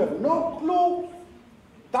do. You have no clue.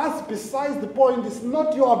 That's besides the point. It's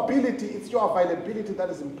not your ability, it's your availability that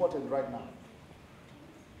is important right now.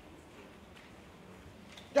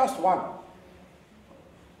 Just one.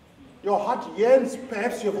 Your heart yearns,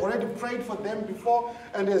 perhaps you've already prayed for them before,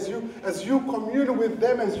 and as you commune with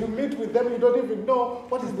them, as you meet with them, you don't even know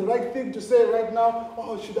what is the right thing to say right now.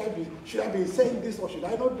 Oh, should I be saying this or should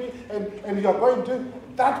I not be? And you're going to,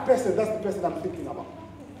 that person, that's the person I'm thinking about.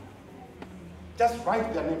 Just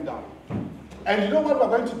write their name down. And you know what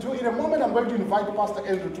we're going to do? In a moment, I'm going to invite Pastor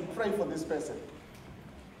Andrew to pray for this person.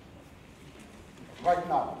 Right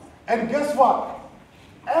now. And guess what?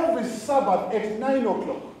 Every Sabbath at 9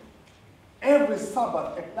 o'clock, every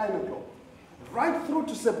Sabbath at 9 o'clock, right through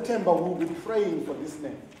to September, we'll be praying for this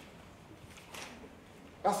name.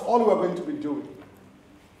 That's all we're going to be doing.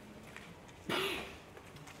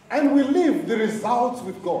 And we leave the results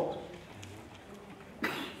with God.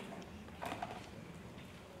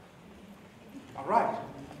 All right.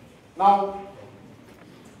 Now,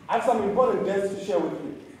 I have some important dates to share with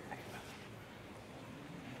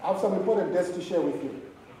you.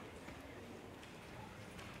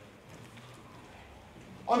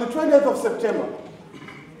 On the 20th of September,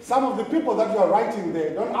 some of the people that you are writing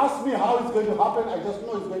there, don't ask me how it's going to happen, I just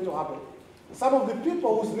know it's going to happen. Some of the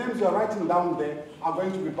people whose names you are writing down there are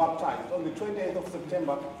going to be baptized on the 28th of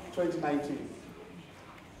September, 2019.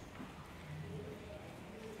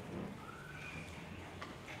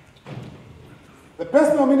 The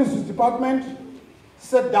Personal Ministries Department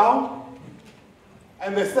sat down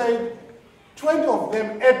and they said 20 of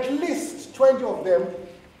them, at least 20 of them,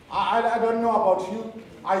 I don't know about you.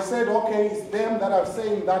 I said, okay, it's them that are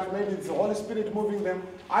saying that, maybe it's the Holy Spirit moving them.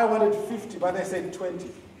 I wanted 50, but they said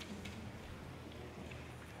 20.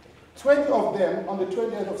 20 of them on the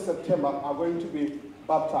 20th of September are going to be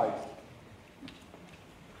baptized.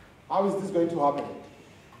 How is this going to happen?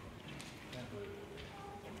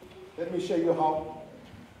 Let me show you how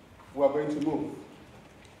we are going to move.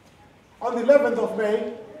 On the 11th of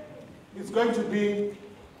May, it's going to be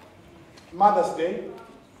Mother's Day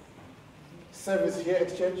service here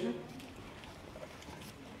at church.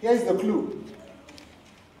 Here's the clue.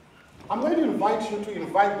 I'm going to invite you to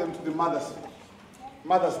invite them to the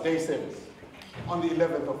Mother's Day service on the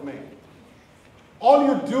 11th of May. All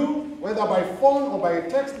you do, whether by phone or by a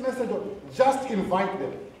text message, just invite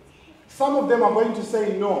them. Some of them are going to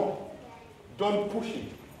say no. Don't push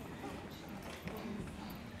it.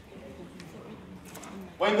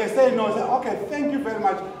 When they say no, say, okay, thank you very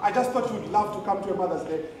much. I just thought you'd love to come to a Mother's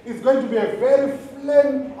Day. It's going to be a very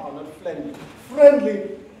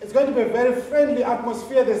friendly It's going to be a very friendly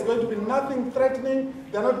atmosphere. There's going to be nothing threatening.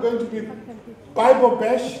 They're not going to be Bible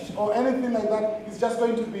bashed or anything like that. It's just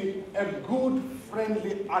going to be a good,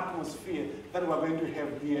 friendly atmosphere that we're going to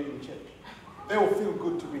have here in church. They will feel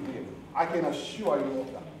good to be here. I can assure you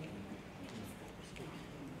of that.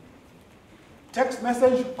 Text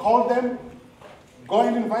message, call them, go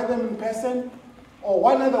and invite them in person, or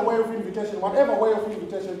one other way of invitation, whatever way of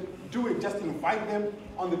invitation, do it. Just invite them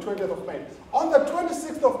on the 20th of May. On the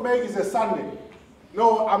 26th of May is a Sunday.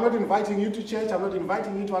 No, I'm not inviting you to church. I'm not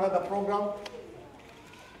inviting you to another program.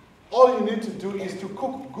 All you need to do is to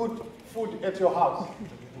cook good food at your house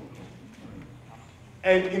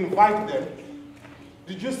and invite them.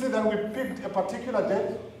 Did you see that we picked a particular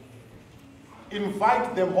date?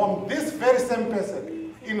 Invite them home. This very same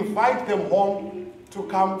person, invite them home to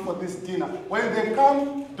come for this dinner. When they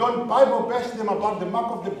come, don't Bible bash them about the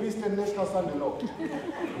mark of the beast and National Sunday law.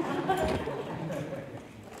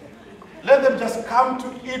 Let them just come to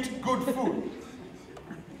eat good food.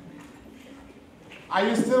 Are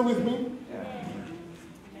you still with me?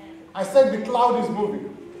 I said the cloud is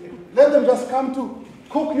moving. Let them just come to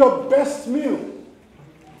cook your best meal.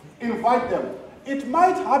 Invite them. It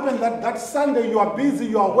might happen that that Sunday you are busy,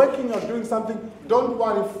 you are working, you are doing something. Don't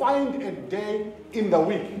worry, find a day in the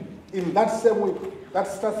week, in that same week, that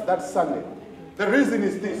starts that Sunday. The reason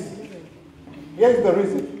is this. Here's the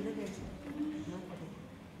reason.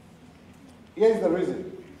 Here's the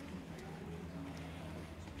reason.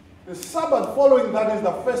 The Sabbath following that is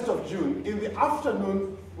the 1st of June. In the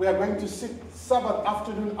afternoon, we are going to sit Sabbath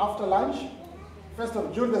afternoon after lunch. 1st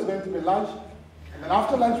of June, there's going to be lunch. And then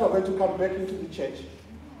after lunch, we're going to come back into the church.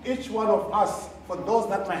 Each one of us, for those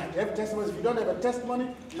that might have testimonies, if you don't have a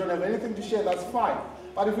testimony, you don't have anything to share, that's fine.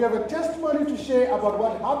 But if you have a testimony to share about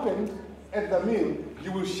what happened at the meal,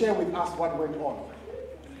 you will share with us what went on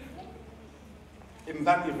in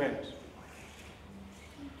that event.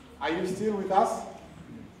 Are you still with us?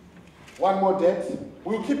 One more date.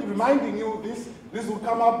 We'll keep reminding you this. This will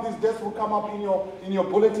come up, these dates will come up in your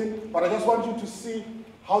bulletin, but I just want you to see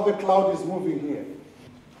how the cloud is moving here.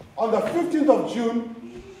 On the 15th of June,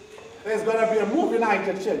 there's going to be a movie night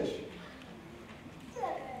at church.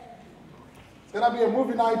 It's going to be a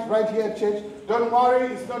movie night right here at church. Don't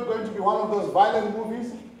worry, it's not going to be one of those violent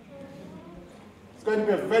movies. It's going to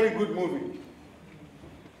be a very good movie.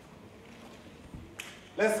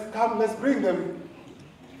 Let's bring them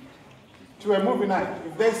to a movie night.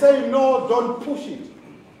 If they say no, don't push it.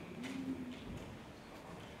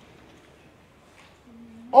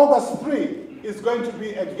 August 3 is going to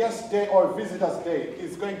be a guest day or a visitor's day.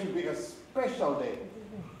 It's going to be a special day.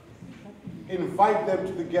 Invite them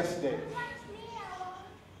to the guest day.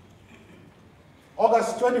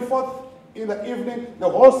 August 24th in the evening, the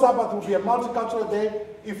whole Sabbath will be a multicultural day.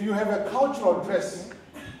 If you have a cultural dress,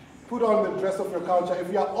 put on the dress of your culture.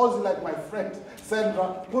 If you are Aussie like my friend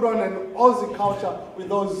Sandra, put on an Aussie culture with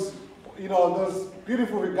those, those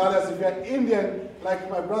beautiful regalias. If you are Indian like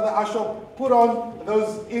my brother Ashok, put on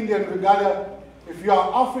those Indian regalia. If you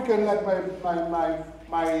are African like my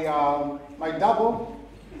double,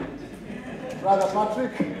 brother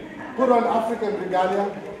Patrick, put on African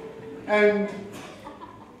regalia, and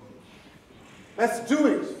let's do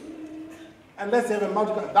it. And let's have a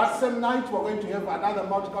multicultural. That same night, we're going to have another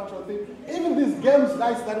multicultural thing. Even these games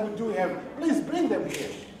nights that we do have, please bring them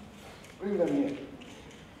here. Bring them here.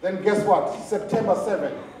 Then guess what? September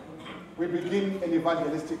 7th, we begin an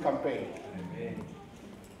evangelistic campaign. Amen.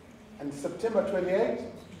 And September 28th,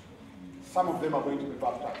 some of them are going to be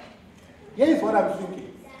baptized. Here's what I'm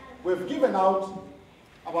thinking. We've given out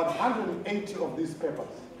about 180 of these papers.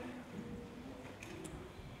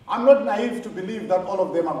 I'm not naive to believe that all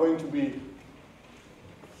of them are going to be,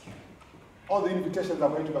 all the invitations are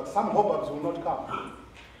going to be, some hopefuls will not come.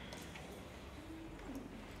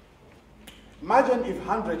 Imagine if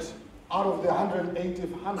 100 out of the 180,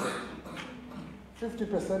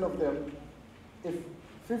 50% of them, if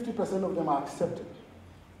 50% of them are accepted,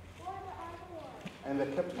 and they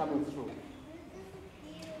kept coming through.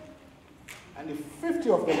 And if 50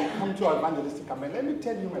 of them come to our evangelistic campaign, let me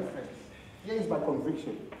tell you, my friends, here is my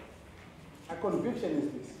conviction. My conviction is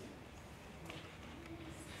this.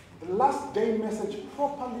 The last day message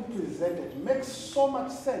properly presented makes so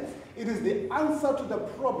much sense. It is the answer to the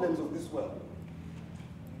problems of this world,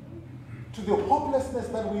 to the hopelessness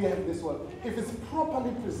that we have in this world. If it's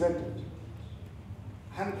properly presented,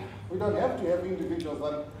 and we don't have to have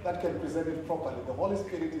individuals that can present it properly. The Holy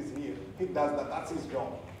Spirit is here. He does that. That's his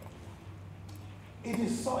job. It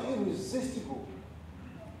is so irresistible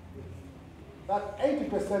that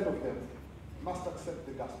 80% of them must accept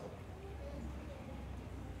the gospel.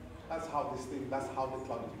 That's how the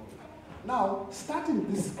cloud is moving. Now, starting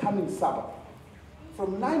this coming Sabbath,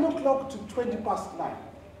 from 9 o'clock to 20 past 9,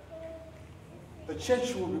 the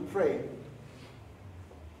church will be praying.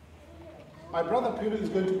 My brother Peter is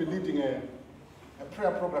going to be leading a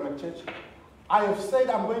prayer program at church. I have said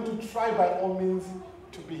I'm going to try by all means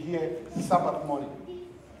to be here Sabbath morning.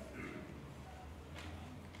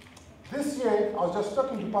 This year, I was just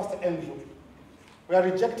talking to Pastor Andrew. We are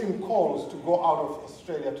rejecting calls to go out of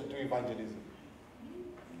Australia to do evangelism.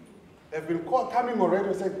 They've been coming already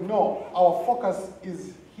and said, no, our focus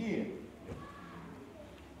is here.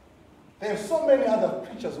 There are so many other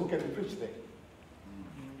preachers who can preach there.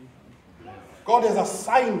 God has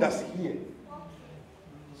assigned us here.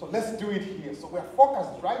 So let's do it here. So we're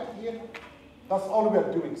focused right here. That's all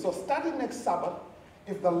we're doing. So starting next Sabbath,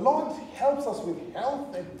 if the Lord helps us with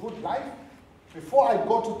health and good life, before I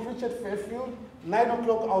go to preach at Fairfield, 9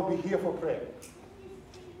 o'clock I'll be here for prayer.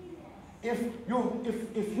 If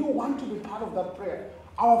you want to be part of that prayer,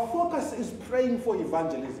 our focus is praying for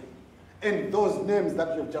evangelism and those names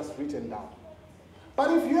that you've just written down.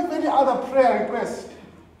 But if you have any other prayer request,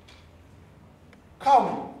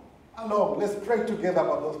 come along. Let's pray together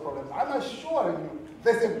about those problems. I'm assuring you,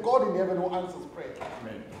 there's a God in heaven who answers prayer.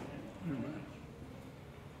 Amen.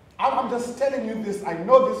 I'm just telling you this. I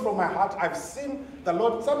know this from my heart. I've seen the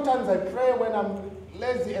Lord. Sometimes I pray when I'm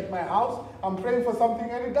lazy at my house. I'm praying for something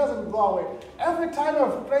and it doesn't go away. Every time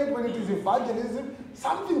I've prayed when it is evangelism,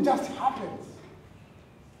 something just happens.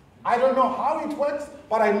 I don't know how it works,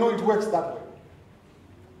 but I know it works that way.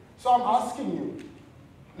 So I'm asking you,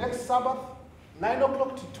 next Sabbath, 9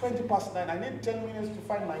 o'clock to 20 past 9. I need 10 minutes to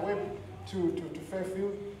find my way to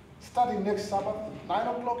Fairfield. Starting next Sabbath, 9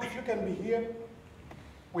 o'clock, if you can be here.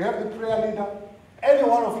 We have the prayer leader. Any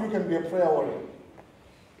one of you can be a prayer warrior.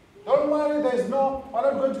 Don't worry, we're not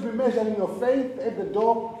going to be measuring your faith at the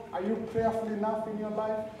door. Are you prayerful enough in your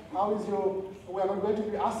life? We're not going to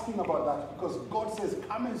be asking about that because God says,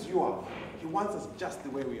 come as you are. He wants us just the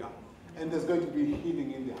way we are. And there's going to be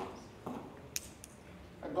healing in the house.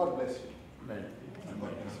 And God bless you. Amen.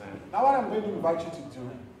 Now what I'm going to invite you to do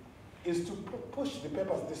is to push the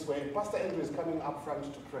papers this way. Pastor Andrew is coming up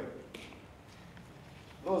front to pray.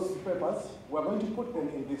 Those papers, we're going to put them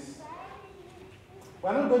in this.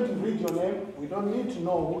 We're not going to read your name. We don't need to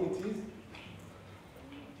know who it is.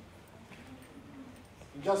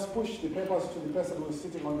 You just push the papers to the person who is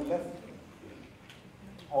sitting on the left.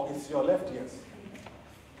 Or it's your left, yes.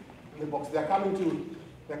 In the box. They're coming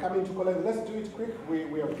to collect. Let's do it quick.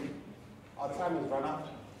 Our time has run out.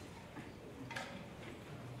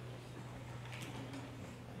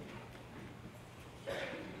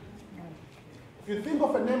 If you think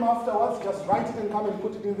of a name afterwards, just write it and come and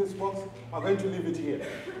put it in this box. I'm going to leave it here.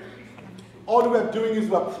 All we're doing is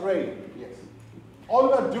we're praying. Yes. All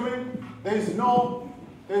we're doing, there's no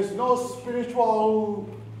spiritual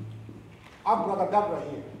abracadabra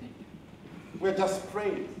here. We're just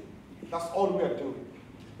praying. That's all we're doing.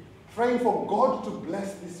 Praying for God to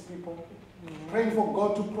bless these people. Praying for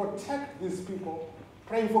God to protect these people.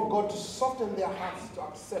 Praying for God to soften their hearts to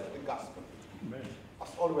accept the gospel. Amen.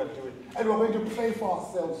 That's all we're doing. And we're going to pray for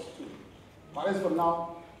ourselves too. But as for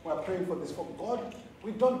now, we're praying for this. For God,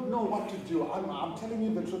 we don't know what to do. I'm telling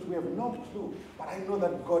you the truth. We have no clue. But I know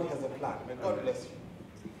that God has a plan. May God bless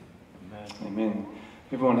you. Amen.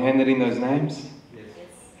 Everyone handed in those names? Yes.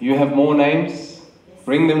 You have more names?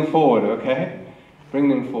 Bring them forward, okay? Bring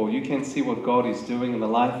them forward. You can see what God is doing in the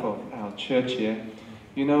life of our church here.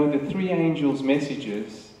 You know, the three angels'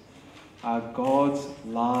 messages are God's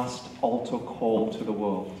last altar call to the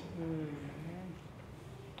world.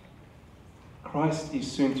 Christ is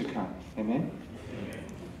soon to come. Amen?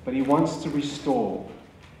 But he wants to restore.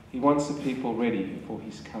 He wants the people ready for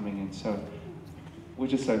his coming. And so we're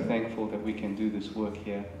just so thankful that we can do this work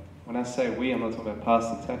here. When I say we, I'm not talking about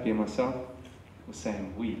Pastor Tapiwa and myself. We're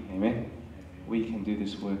saying we. Amen? We can do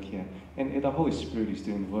this work here. And the Holy Spirit is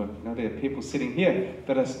doing the work. You know, there are people sitting here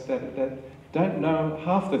that don't know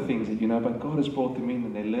half the things that you know, but God has brought them in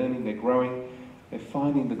and they're learning, they're growing, they're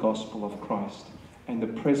finding the gospel of Christ and the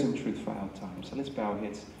present truth for our time. So let's bow our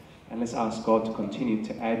heads and let's ask God to continue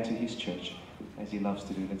to add to his church as he loves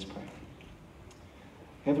to do. Let's pray.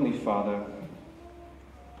 Heavenly Father,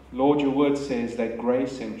 Lord, your word says that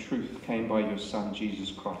grace and truth came by your Son,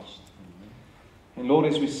 Jesus Christ. And Lord,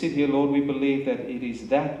 as we sit here, Lord, we believe that it is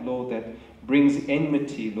that, Lord, that brings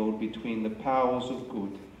enmity, Lord, between the powers of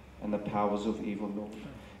good and the powers of evil, Lord.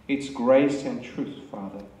 It's grace and truth,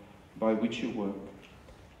 Father, by which you work.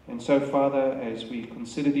 And so, Father, as we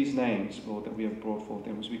consider these names, Lord, that we have brought forth,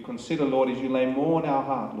 and as we consider, Lord, as you lay more on our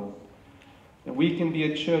heart, Lord, that we can be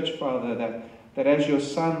a church, Father, that that as your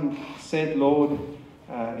Son said, Lord,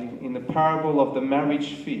 in the parable of the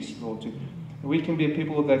marriage feast, Lord, we can be a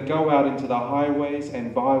people that go out into the highways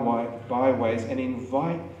and byways and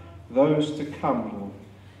invite those to come, Lord,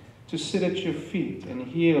 to sit at your feet and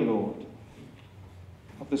hear, Lord,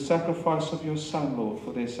 of the sacrifice of your Son, Lord,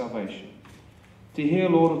 for their salvation. To hear,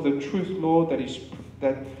 Lord, of the truth, Lord,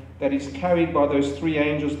 that is carried by those three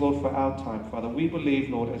angels, Lord, for our time. Father, we believe,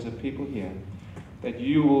 Lord, as a people here, that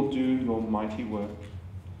you will do your mighty work.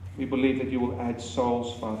 We believe that you will add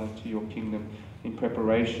souls, Father, to your kingdom in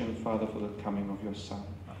preparation, Father, for the coming of your Son.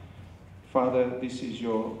 Father, this is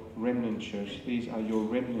your remnant church. These are your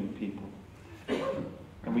remnant people.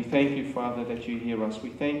 And we thank you, Father, that you hear us. We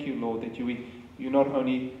thank you, Lord, that you not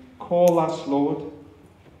only call us, Lord,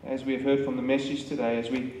 as we have heard from the message today,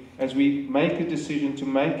 as we make a decision to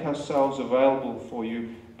make ourselves available for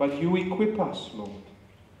you, but you equip us, Lord,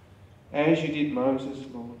 as you did Moses,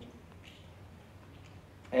 Lord,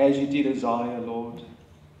 as you did Isaiah, Lord,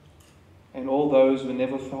 and all those who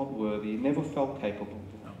never felt worthy, never felt capable,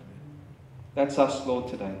 Lord. That's us, Lord,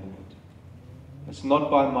 today, Lord. It's not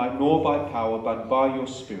by might nor by power, but by your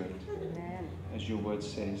Spirit, as your word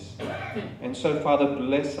says. And so, Father,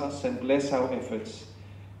 bless us and bless our efforts,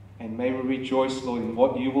 and may we rejoice, Lord, in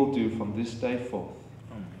what you will do from this day forth.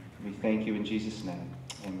 We thank you in Jesus' name.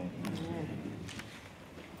 Amen.